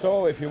 folks.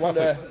 So if you want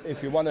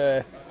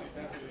to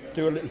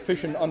do a little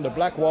fishing on the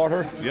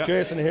Blackwater,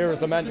 Jason here is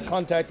the man to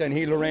contact, and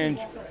he'll arrange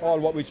all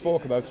what we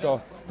spoke about.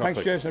 So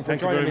thanks, Jason, for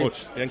joining me. Thank you very much.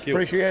 Thank you.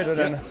 Appreciate it,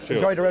 and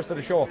enjoy the rest of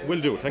the show.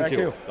 Will do. Thank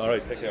you. All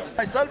right, take care.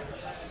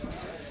 Myself.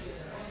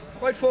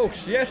 Right,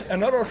 folks, yet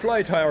another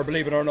fly tyer,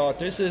 believe it or not.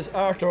 This is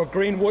Arthur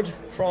Greenwood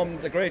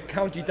from the great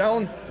County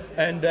Down.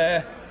 And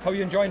how are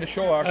you enjoying the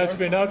show, Arthur? It's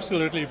been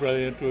absolutely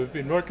brilliant. We've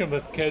been working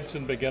with kids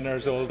and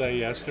beginners all day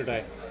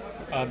yesterday.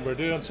 And we're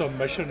doing some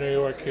missionary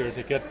work here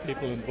to get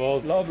people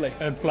involved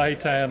in fly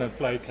tying and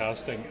fly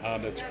casting.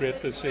 And it's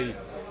great to see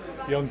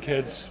young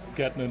kids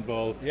getting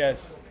involved.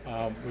 Yes.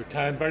 We're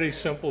tying very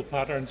simple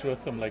patterns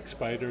with them, like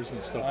spiders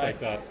and stuff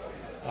like that.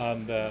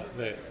 And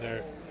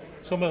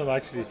some of them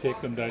actually take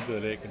them down to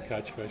the lake and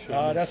catch fish.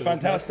 That's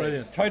fantastic.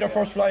 Brilliant. Tie their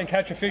first fly and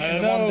catch a fish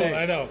in one day.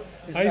 I know.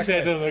 I say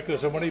to them, look,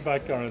 there's a money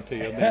back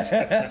guarantee on this.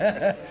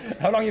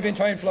 How long have you been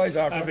tying flies,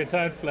 Arthur? I've been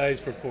tying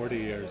flies for 40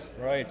 years.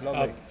 Right,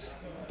 lovely. I'm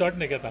starting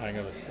to get the hang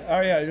of it.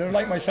 Oh yeah, you're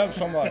like myself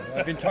somewhat.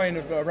 I've been tying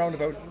around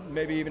about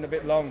maybe even a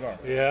bit longer.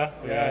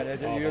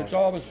 It's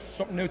always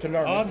something new to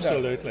learn.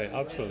 Absolutely.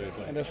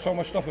 And there's so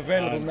much stuff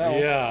available now.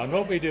 Yeah, and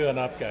what we do in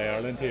APGAI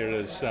Ireland here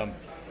is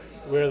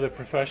we're the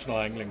professional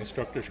angling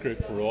instructors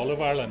group for all of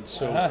Ireland.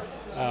 So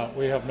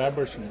we have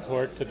members from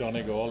Cork to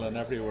Donegal and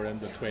everywhere in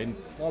between.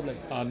 Lovely.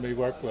 And we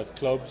work with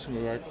clubs, we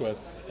work with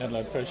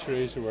inland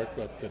fisheries, we work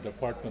with the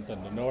department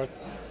in the north.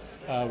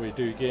 We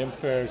do game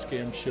fairs,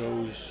 game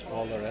shows,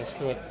 all the rest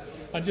of it.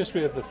 And just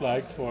wave the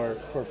flag for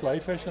fly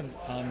fishing.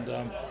 And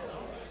I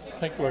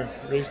think we're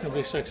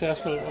reasonably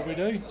successful at what we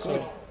do.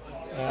 So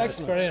it's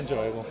very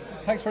enjoyable.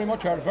 Thanks very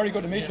much, Arthur. Very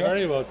good to meet you.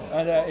 Very welcome.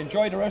 And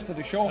enjoy the rest of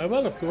the show. I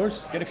will, of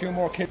course. Get a few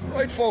more kids.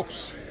 Right,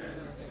 folks.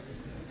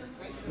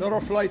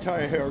 Another fly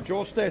tyer here.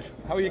 Joe Stitt.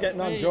 How are you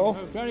getting on, Joe?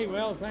 Very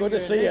well, thank Good you.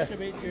 to see nice you.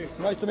 To meet you.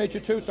 Nice to meet you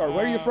too, sir.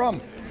 Where are you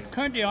from?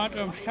 County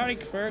Antrim,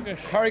 Carrickfergus.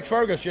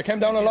 Carrickfergus. You came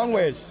down a long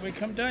ways. We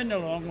come down a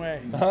long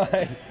way.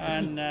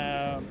 And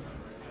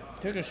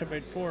took us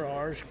about 4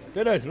 hours.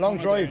 Did it? Long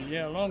drive?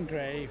 Yeah, long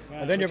drive.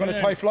 And then you're going to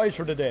tie flies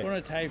for the day? We're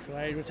going to tie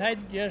flies. We tied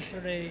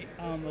yesterday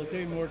and we'll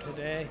do more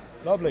today.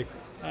 Lovely.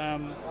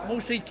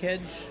 Mostly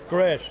kids.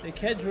 Great. The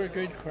kids were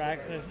good crack.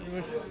 There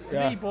was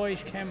 3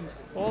 boys came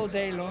all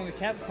day long. They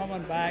kept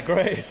coming back.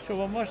 Great. So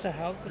we must have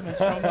helped them in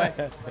some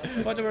way.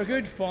 But they were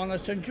good fun.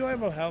 It's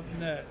enjoyable helping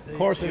the young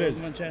ones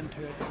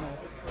into it. You know.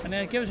 And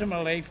then it gives them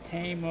a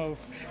lifetime of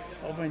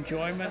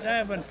enjoyment.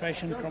 I've been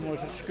fishing from I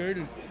was at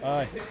school.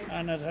 Aye.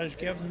 And it has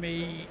given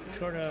me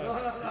sort of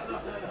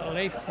a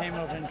lifetime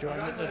of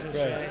enjoyment, as I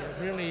say. It's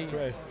really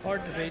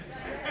hard to beat.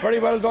 Very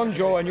well done,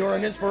 Joe, and you're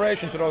an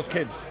inspiration to those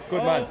kids.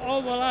 Good man.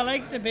 Oh, well, I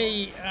like to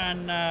be,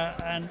 and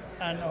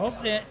I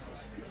hope that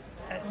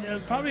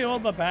they'll probably all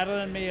be better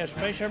than me as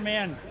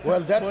fishermen. Well,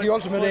 that's the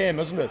ultimate aim,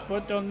 isn't it?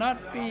 But they'll not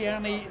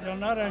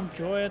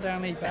enjoy it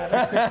any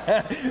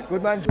better.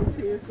 Good man.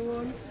 Go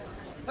on.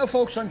 Now,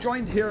 folks, I'm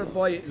joined here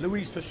by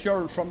Louise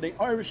Fitzgerald from the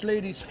Irish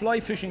Ladies Fly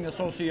Fishing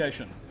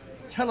Association.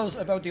 Tell us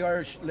about the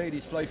Irish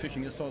Ladies Fly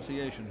Fishing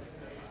Association.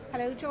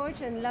 Hello, George,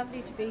 and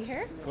lovely to be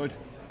here. Good.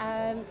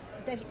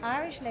 The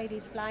Irish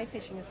Ladies Fly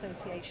Fishing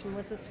Association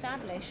was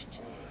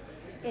established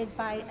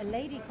by a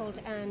lady called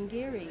Anne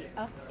Geary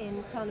up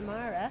in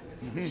Connemara.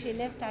 She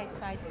lived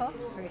outside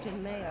Foxford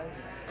in Mayo,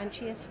 and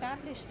she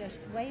established it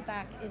way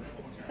back.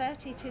 It's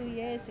 32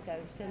 years ago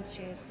since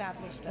she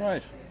established it.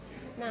 Right.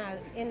 Now,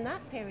 in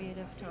that period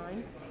of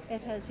time,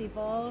 it has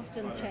evolved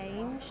and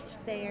changed.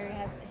 They've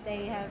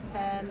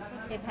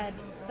had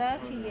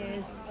 30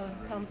 years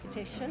of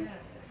competition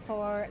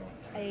for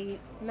an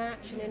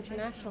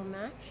international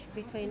match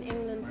between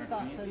England,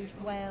 Scotland,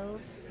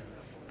 Wales,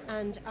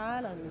 and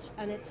Ireland,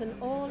 and it's an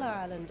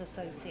all-Ireland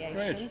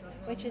association,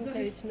 which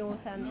includes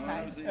North and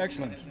South.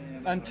 Excellent.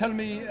 And tell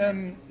me,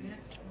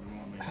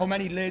 how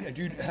many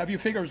ladies, have you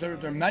figures, are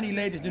there many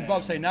ladies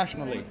involved, say,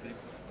 nationally?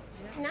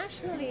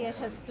 Nationally, it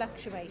has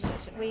fluctuated.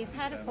 We've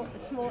had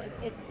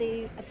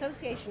the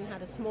association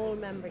had a small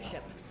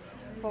membership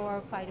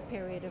for quite a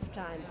period of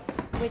time,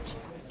 which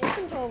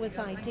isn't always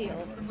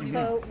ideal.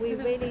 So we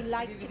really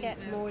like to get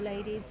more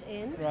ladies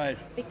in,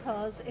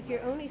 because if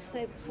you're only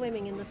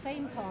swimming in the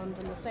same pond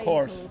and the same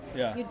pool,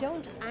 you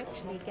don't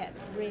actually get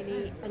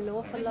really an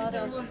awful lot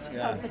of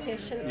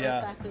competition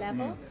at that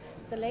level.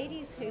 The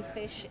ladies who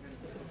fish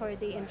for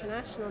the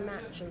international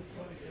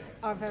matches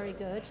are very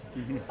good,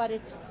 but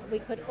we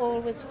could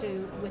always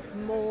do with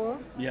more,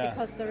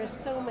 because there are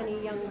so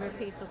many younger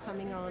people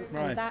coming on.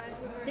 And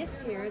that's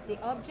this year,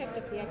 the object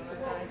of the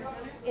exercise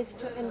is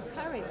to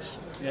encourage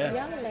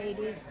young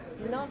ladies,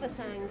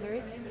 novice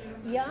anglers,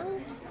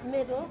 young,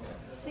 middle,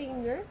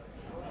 senior,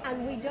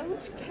 and we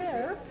don't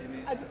care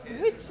at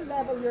which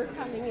level you're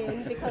coming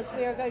in, because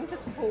we are going to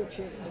support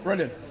you.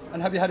 Brilliant.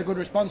 And have you had a good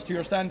response to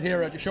your stand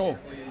here at the show?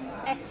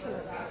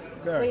 Excellent.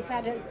 We've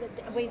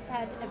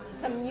had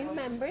some new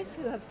members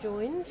who have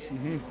joined.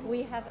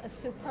 We have a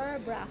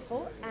superb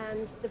raffle,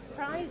 and the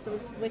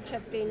prizes, which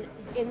have been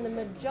in the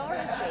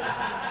majority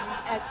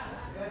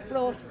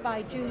brought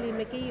by Julie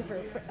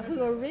McGeever,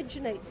 who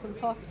originates from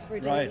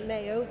Foxford in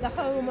Mayo, the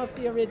home of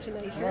the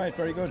originator. Right,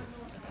 very good.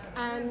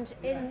 And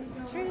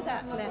through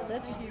that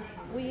method,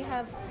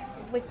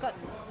 we've got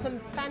some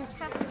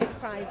fantastic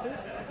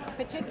prizes,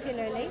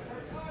 particularly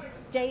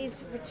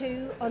days for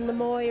two on the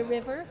Moy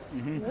River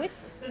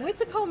with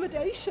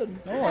accommodation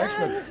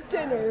and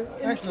dinner.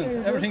 Excellent.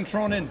 Included. Everything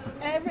thrown in.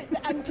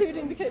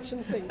 Including the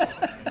kitchen sink.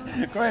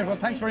 Great. Well,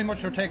 thanks very much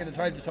for taking the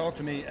time to talk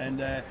to me,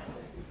 and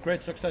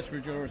great success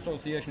with your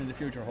association in the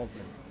future,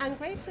 hopefully. And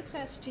great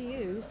success to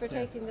you for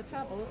taking the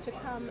trouble to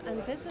come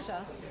and visit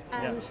us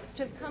and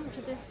to come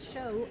to this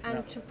show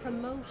and to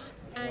promote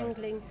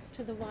angling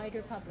to the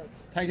wider public.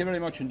 Thank you very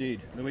much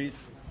indeed, Louise.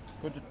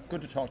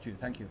 Good to talk to you.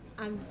 Thank you.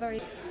 I'm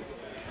very...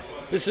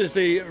 This is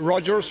the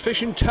Rogers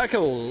Fishing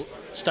Tackle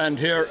stand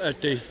here at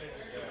the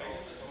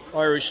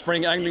Irish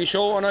Spring Angling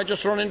Show, and I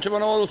just run into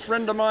an old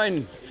friend of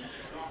mine,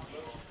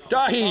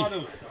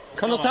 Dahi.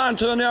 Connostan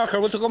to the Nerker,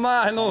 will to go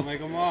ma, hello.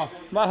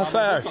 Maha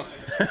fair.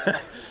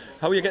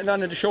 How are you getting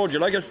on in the show? Do you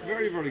like it?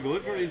 Very, very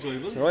good, very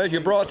enjoyable. Right,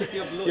 you brought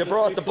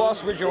the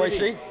boss with you, I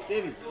see.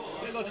 Davey,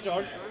 say hello to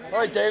George.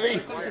 Right,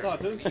 Davey.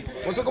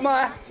 Will to go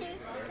ma?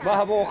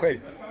 Maha bochil.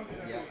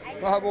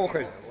 Maha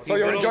bochil. So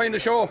you're enjoying the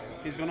show?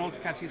 He's going out to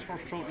catch his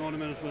first trout now in a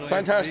minute.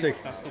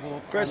 Fantastic. That's the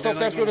hope. Great stuff,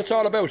 that's what it's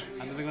all about.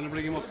 And then they're going to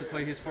bring him up to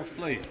try his first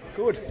fly.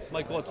 Good.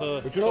 Might go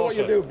to but you know what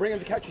you do? Bring him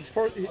to catch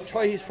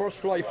try his first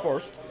fly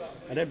first,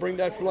 and then bring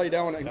that fly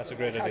down and that's a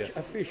great catch idea.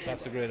 a fish.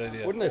 That's a great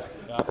idea. Wouldn't it?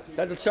 Yeah.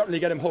 That'll certainly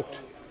get him hooked.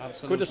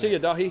 Absolutely. Good to see you,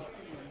 Dahi.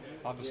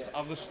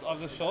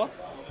 August show.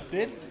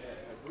 Did?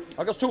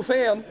 August 2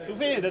 Fain. 2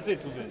 Fain, that's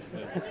it, 2 Fain.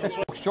 That's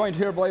right. Joined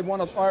here by one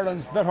of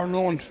Ireland's better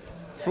known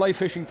fly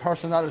fishing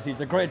personalities,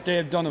 the great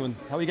Dave Donovan.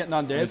 How are you getting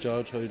on, Dave? Hi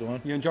George, how are you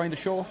doing? You enjoying the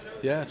show?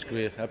 Yeah, it's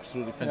great,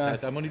 absolutely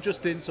fantastic. I'm only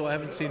just in, so I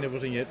haven't seen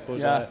everything yet, but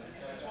yeah,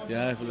 I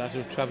have a lot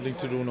of travelling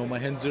to do now. My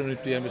hands are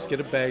empty. I must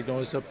get a bag now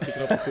and start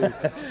picking up a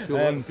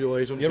few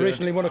items. You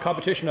recently won a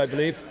competition, I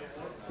believe.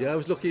 Yeah, I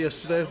was lucky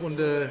yesterday. Won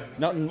the...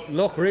 Not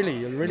luck,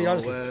 really. Really,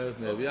 honestly.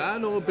 Yeah,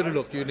 no, a bit of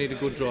luck. You need a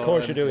good draw. Of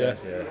course you do, yeah.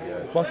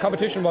 What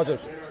competition was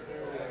it?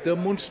 The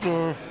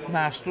Munster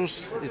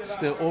Masters. It's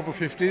the over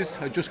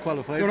 50s. I just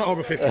qualified. You're not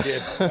over 50,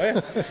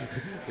 Dave.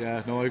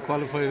 Yeah, no, I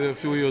qualified a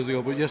few years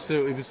ago, but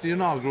yesterday it was the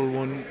inaugural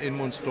one in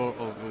Munster. It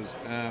was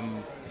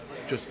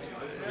just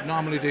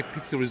normally they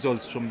pick the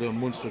results from the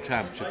Munster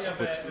Championships,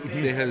 but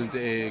they held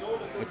a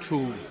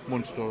true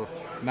Munster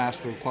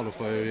Master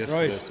qualifier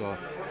yesterday. Right. So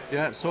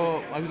yeah,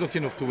 so I was lucky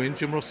enough to win.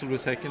 Jim Russell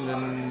was second,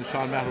 and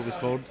Sean Maher was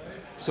third.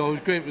 So it was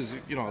great.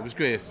 It was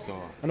great. So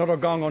another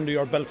gong under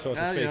your belt, so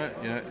to speak.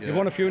 Yeah. You've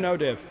won a few now,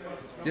 Dave.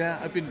 Yeah,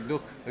 I've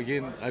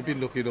been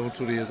lucky down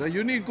through the years.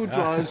 You need good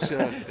draws.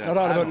 It's not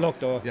all about luck,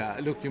 though. Yeah,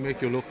 look, you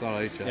make your luck all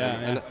right.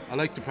 I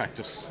like to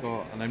practice,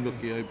 and I'm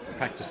lucky. I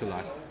practice a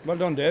lot. Well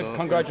done, Dave. So,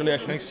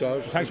 congratulations. Thanks,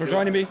 George. Thanks for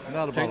joining me.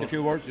 Not a Taking a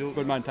few words.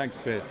 Good man. Thanks.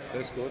 Great.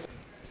 That's good.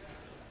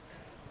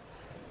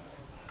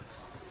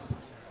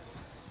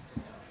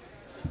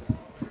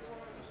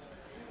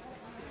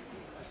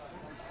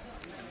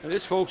 Now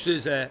this, folks,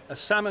 is a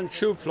salmon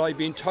tube fly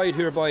being tied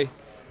here by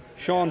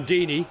Sean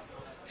Deeney.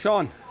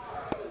 Sean,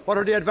 what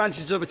are the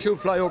advantages of a tube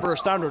fly over a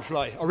standard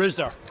fly, or is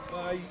there?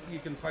 You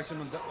can fish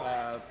them in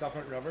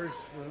different rivers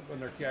when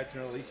they're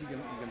catching release. You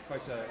can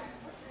fish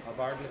a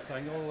barbless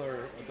single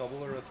or a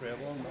double or a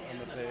treble on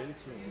the tail.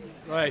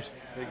 So right.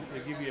 They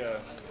give you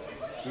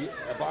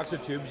a box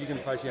of tubes you can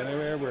fish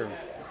anywhere.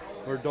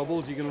 Where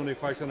doubles you can only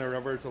fish on a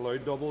river it's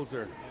allowed doubles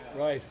or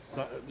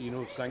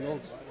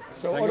singles.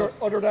 So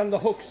other than the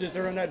hooks, is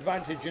there an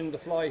advantage in the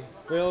fly?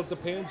 Well, it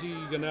depends.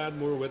 You can add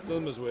more with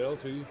them as well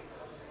too.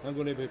 I'm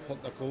going to be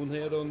putting a cone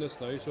head on this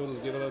now, so it'll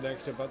give it an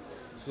extra bit,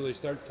 so they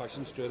start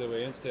fishing straight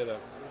away instead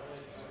of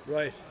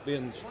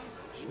being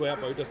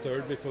sweep out a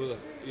third before the,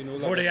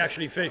 before they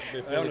actually fish.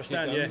 I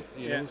understand,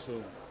 yeah.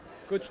 So.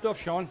 Good stuff,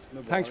 Sean.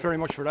 No Thanks very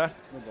much for that.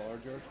 No bother,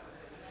 George.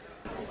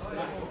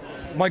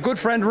 My good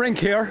friend Rink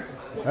here,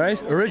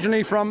 right?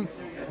 Originally from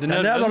the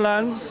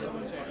Netherlands.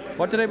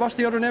 What's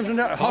the other name from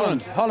there?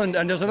 Holland. Holland,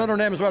 and there's another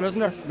name as well, isn't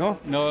there? No?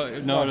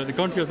 No, the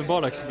country of the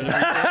bollocks. But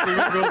we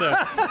won't go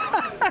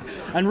there.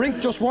 And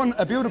Rink just won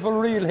a beautiful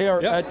reel here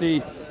at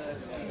the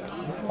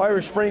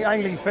Irish Spring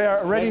Angling Fair,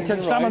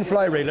 Reddington salmon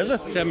fly reel, is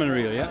it? Salmon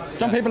reel, yeah.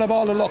 Some people have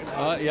all the luck.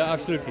 Yeah,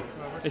 absolutely.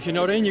 If you're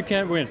not in, you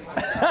can't win.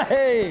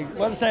 Hey,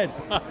 well said.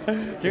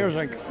 Cheers,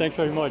 Rink. Thanks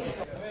very much.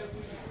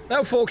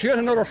 Now, folks, yet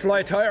another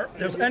fly tire.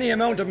 There's any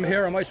amount of them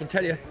here, I might as well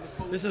tell you.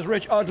 This is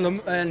Rich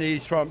Odlum, and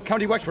he's from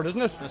County Wexford,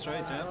 isn't it? That's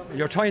right, yeah.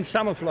 You're tying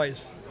salmon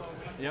flies.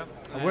 Yep.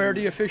 Where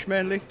do you fish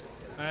mainly?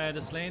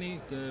 The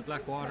Slaney, the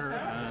Blackwater,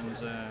 and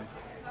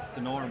the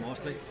Nore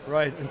mostly.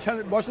 Right,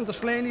 and wasn't the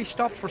Slaney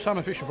stopped for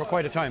salmon fishing for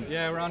quite a time?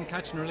 Yeah, we're on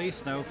catch and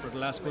release now for the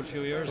last good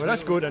few years. Well,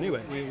 that's good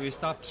anyway. We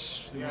stopped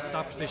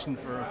fishing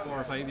for 4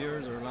 or 5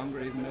 years, or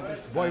longer even maybe.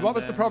 Why? What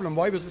was the problem?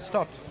 Why was it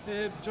stopped?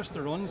 Just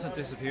the runs had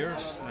disappeared.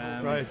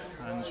 Right.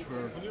 And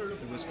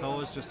it was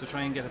closed just to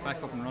try and get it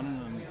back up and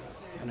running.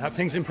 And have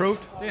things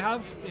improved? They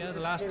have, yeah. The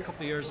last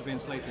couple of years have been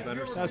slightly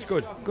better. So that's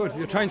good. Good.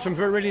 You're tying some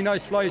really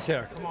nice flies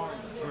here.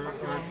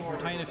 We're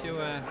tying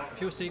a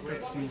few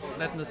secrets and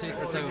letting the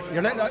secrets out.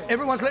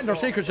 Everyone's letting their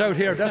secrets out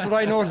here. That's what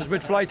I noticed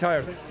with fly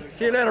tires.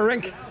 See you later,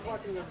 Rink.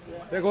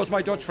 There goes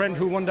my Dutch friend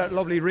who won that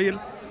lovely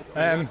reel.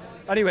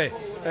 Anyway,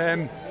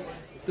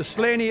 the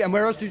Slaney, and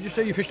where else did you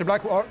say you fished the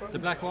Blackwater? The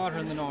Blackwater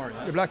and the Nore.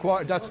 Yeah. The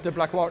Blackwater. That's the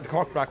Blackwater, the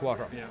Cork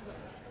Blackwater. Yeah.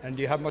 And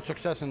do you have much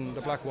success in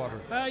the Blackwater?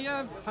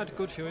 Yeah, I've had a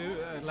good few.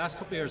 Last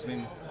couple of years have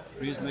been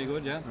reasonably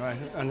good, yeah. Right.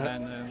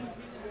 And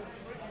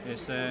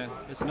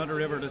it's another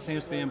river that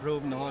seems to be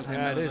improving the whole time.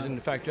 Yeah, it is, in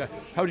fact. Yeah.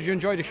 How did you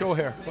enjoy the show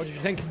here? What did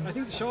you think? I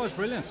think the show is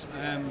brilliant.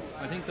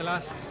 I think the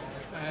last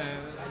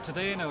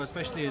today now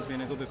especially has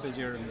been a good bit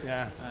busier.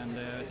 And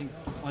I think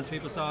once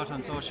people saw it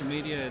on social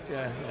media,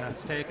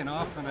 it's taken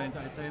off, and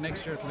I'd say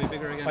next year it'll be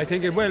bigger again. I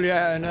think it will,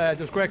 yeah. And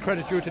there's great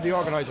credit due to the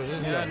organisers,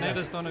 isn't there? Yeah, Ned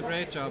has done a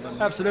great job.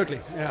 And absolutely,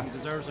 yeah. He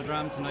deserves a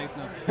dram tonight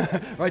now.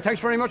 Right, thanks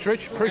very much,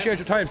 Rich. Appreciate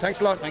your time. Thanks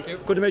a lot. Thank you.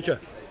 Good to meet you.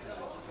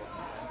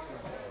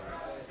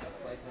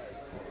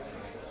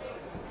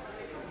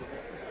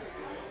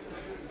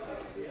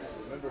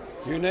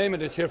 You name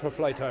it, it's here for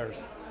fly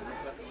tires.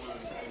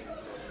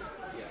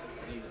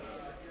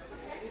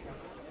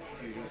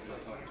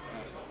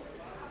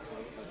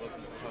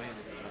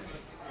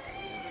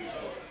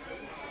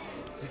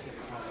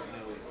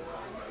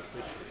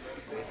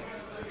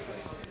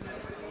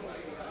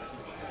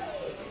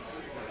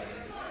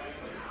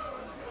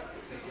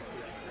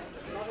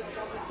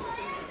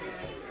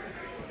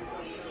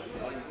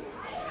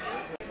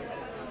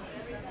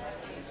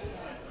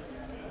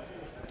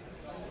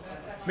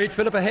 Meet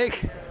Philippa Haig.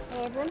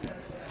 Hello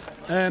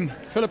everyone.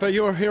 Philippa,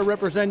 you're here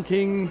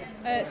representing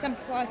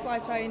Semperfli fly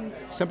tying.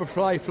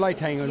 Semperfli fly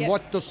tying, and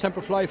what does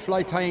Semperfli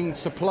fly tying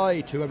supply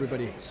to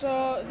everybody?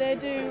 So they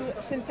do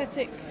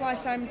synthetic fly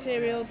tying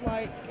materials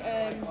like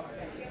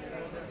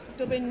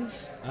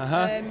dubbins,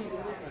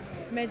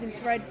 amazing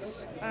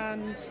threads,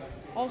 and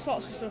all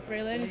sorts of stuff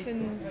really.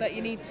 Anything that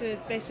you need to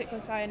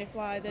basically tie any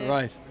fly,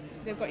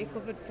 they've got you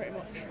covered pretty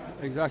much.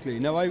 Exactly.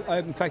 Now,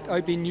 in fact,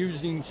 I've been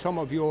using some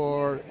of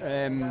your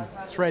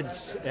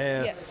threads.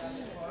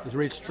 There's a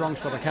really strong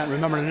stuff. I can't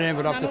remember the name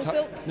of it off the top.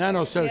 Silk.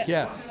 Nano Silk,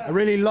 yeah. I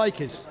really like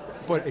it,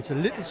 but it's a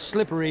little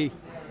slippery.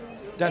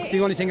 That's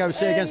the only thing I would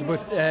say against it,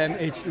 but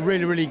it's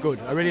really, really good.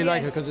 I really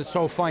like it because it's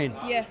so fine.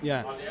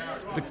 Yeah.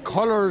 The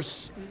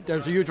colours,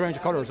 there's a huge range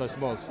of colours, I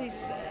suppose.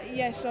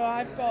 So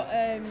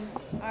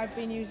I've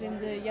been using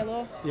the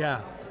yellow.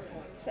 Yeah.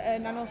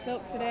 Nano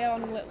Silk today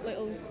on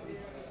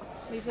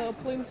these little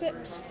plume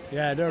tips.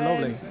 Yeah, they're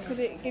lovely. Because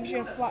it gives you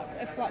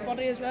a flat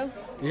body as well.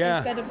 Yeah.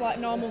 Instead of like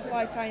normal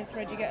fly tying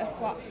thread, you get a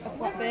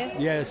flat base.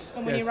 Yes.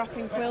 And when you're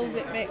wrapping quills,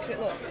 it makes it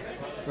look.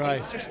 Right.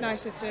 It's just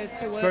nicer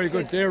to work. Very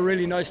good. With. They're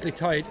really nicely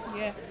tied.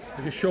 Yeah.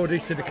 I just show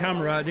these to the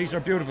camera. These are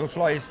beautiful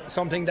flies.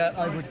 Something that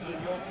I would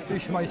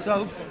fish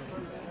myself.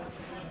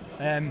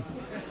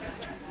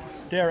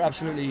 They're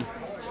absolutely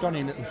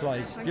stunning little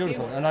flies.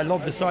 Beautiful. And I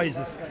love the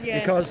sizes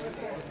because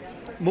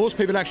most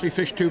people actually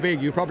fish too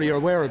big. You probably are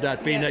aware of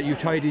that, being that you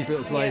tie these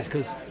little flies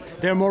because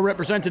they're more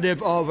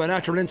representative of a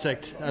natural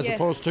insect as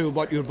opposed to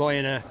what you'd buy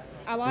in a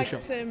I like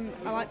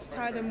to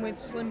tie them with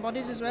slim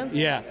bodies as well.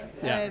 Yeah.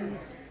 And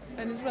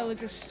as well,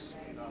 just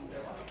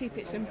keep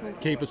it simple.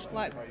 Keep it.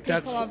 Like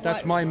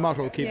that's my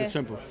motto. Keep it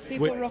simple.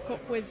 People rock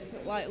up with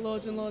like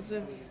loads and loads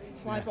of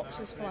fly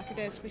boxes for like a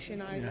day's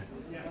fishing.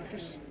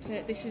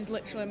 This is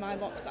literally my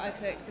box that I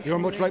take. You're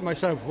much like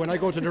myself. When I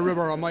go to the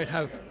river, I might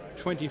have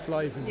 20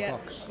 flies in the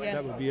box.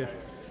 That would be it.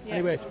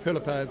 Anyway,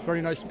 Philippa, it's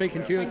very nice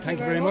speaking to you. Thank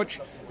you very much.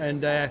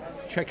 And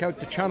check out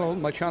the channel.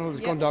 My channel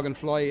is Gundog and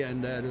Fly,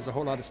 and there's a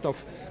whole lot of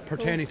stuff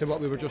pertaining to what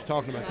we were just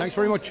talking about. Thanks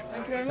very much.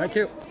 Thank you very much. Thank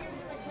you.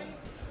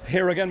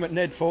 Here again with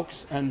Ned,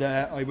 folks, and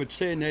I would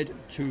say, Ned,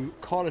 to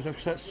call it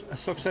a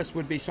success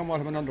would be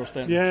somewhat of an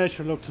understatement. Yeah,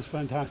 sure, looked, it's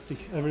fantastic.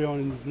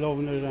 Everyone is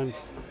loving it, and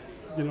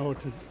you know,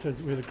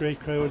 we had a great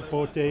crowd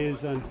both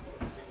days and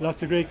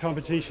lots of great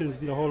competitions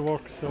in the whole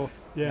works. So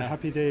yeah,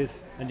 happy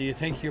days. And do you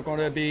think you're going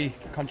to be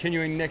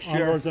continuing next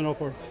year? Onwards and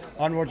upwards.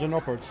 Onwards and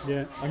upwards.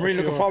 Yeah. I'm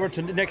really looking forward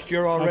to next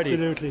year already.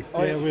 Absolutely.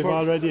 Yeah, we've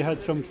already had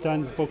some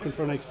stands booking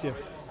for next year.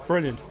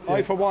 Brilliant. Yeah.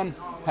 I, for one,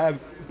 have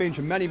been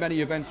to many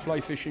events,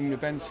 fly fishing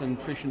events and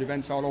fishing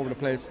events all over the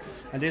place,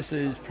 and this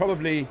is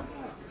probably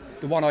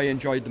the one I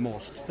enjoyed the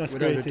most. That's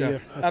great to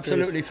hear.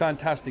 Absolutely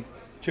fantastic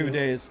 2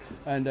 days,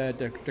 and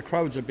the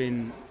crowds have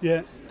been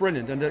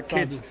brilliant, and the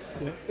kids.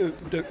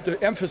 The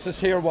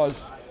emphasis here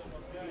was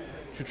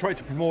to try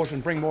to promote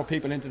and bring more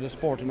people into the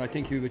sport, and I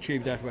think you've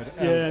achieved that without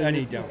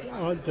any doubt.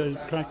 All the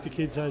crack the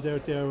kids had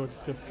out there was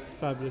just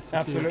fabulous.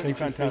 Absolutely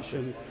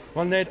fantastic.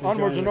 Well, Ned,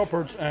 onwards and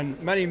upwards,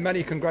 and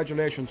many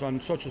congratulations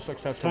on such a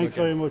successful Thanks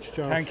very much,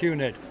 George. Thank you,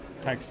 Ned.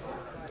 Thanks.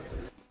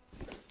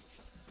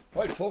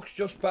 Right, folks,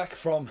 just back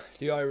from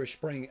the Irish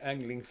Spring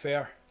Angling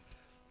Fair.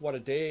 What a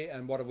day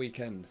and what a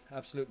weekend.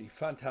 Absolutely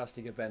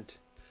fantastic event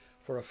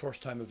for a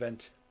first-time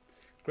event.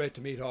 Great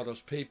to meet all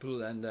those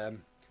people, and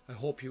I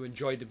hope you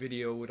enjoyed the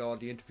video with all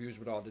the interviews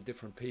with all the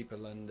different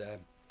people, and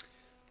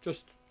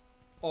just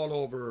all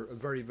over a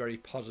very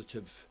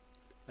positive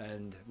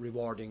and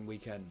rewarding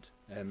weekend.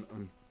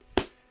 I'm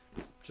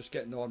just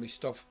getting all my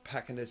stuff,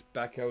 packing it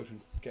back out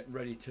and getting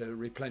ready to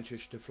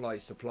replenish the fly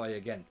supply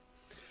again.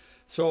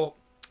 So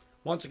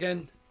once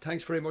again,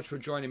 thanks very much for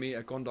joining me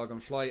at Gundog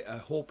and Fly. I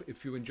hope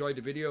if you enjoyed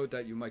the video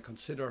that you might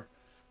consider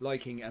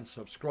liking and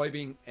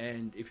subscribing,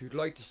 and if you'd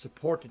like to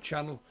support the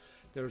channel,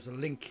 there's a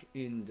link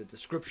in the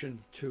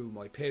description to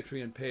my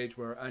Patreon page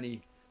where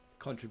any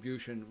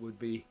contribution would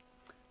be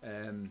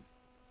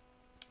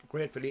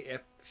gratefully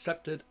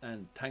accepted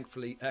and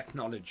thankfully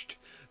acknowledged.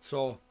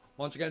 So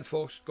once again,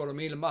 folks, go to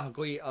míle maith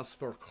agaí as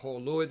for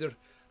chomh luidir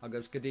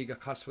agus go dtí go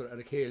casfar ar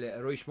a chéile a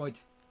roismid.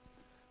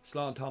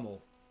 Slán tamó.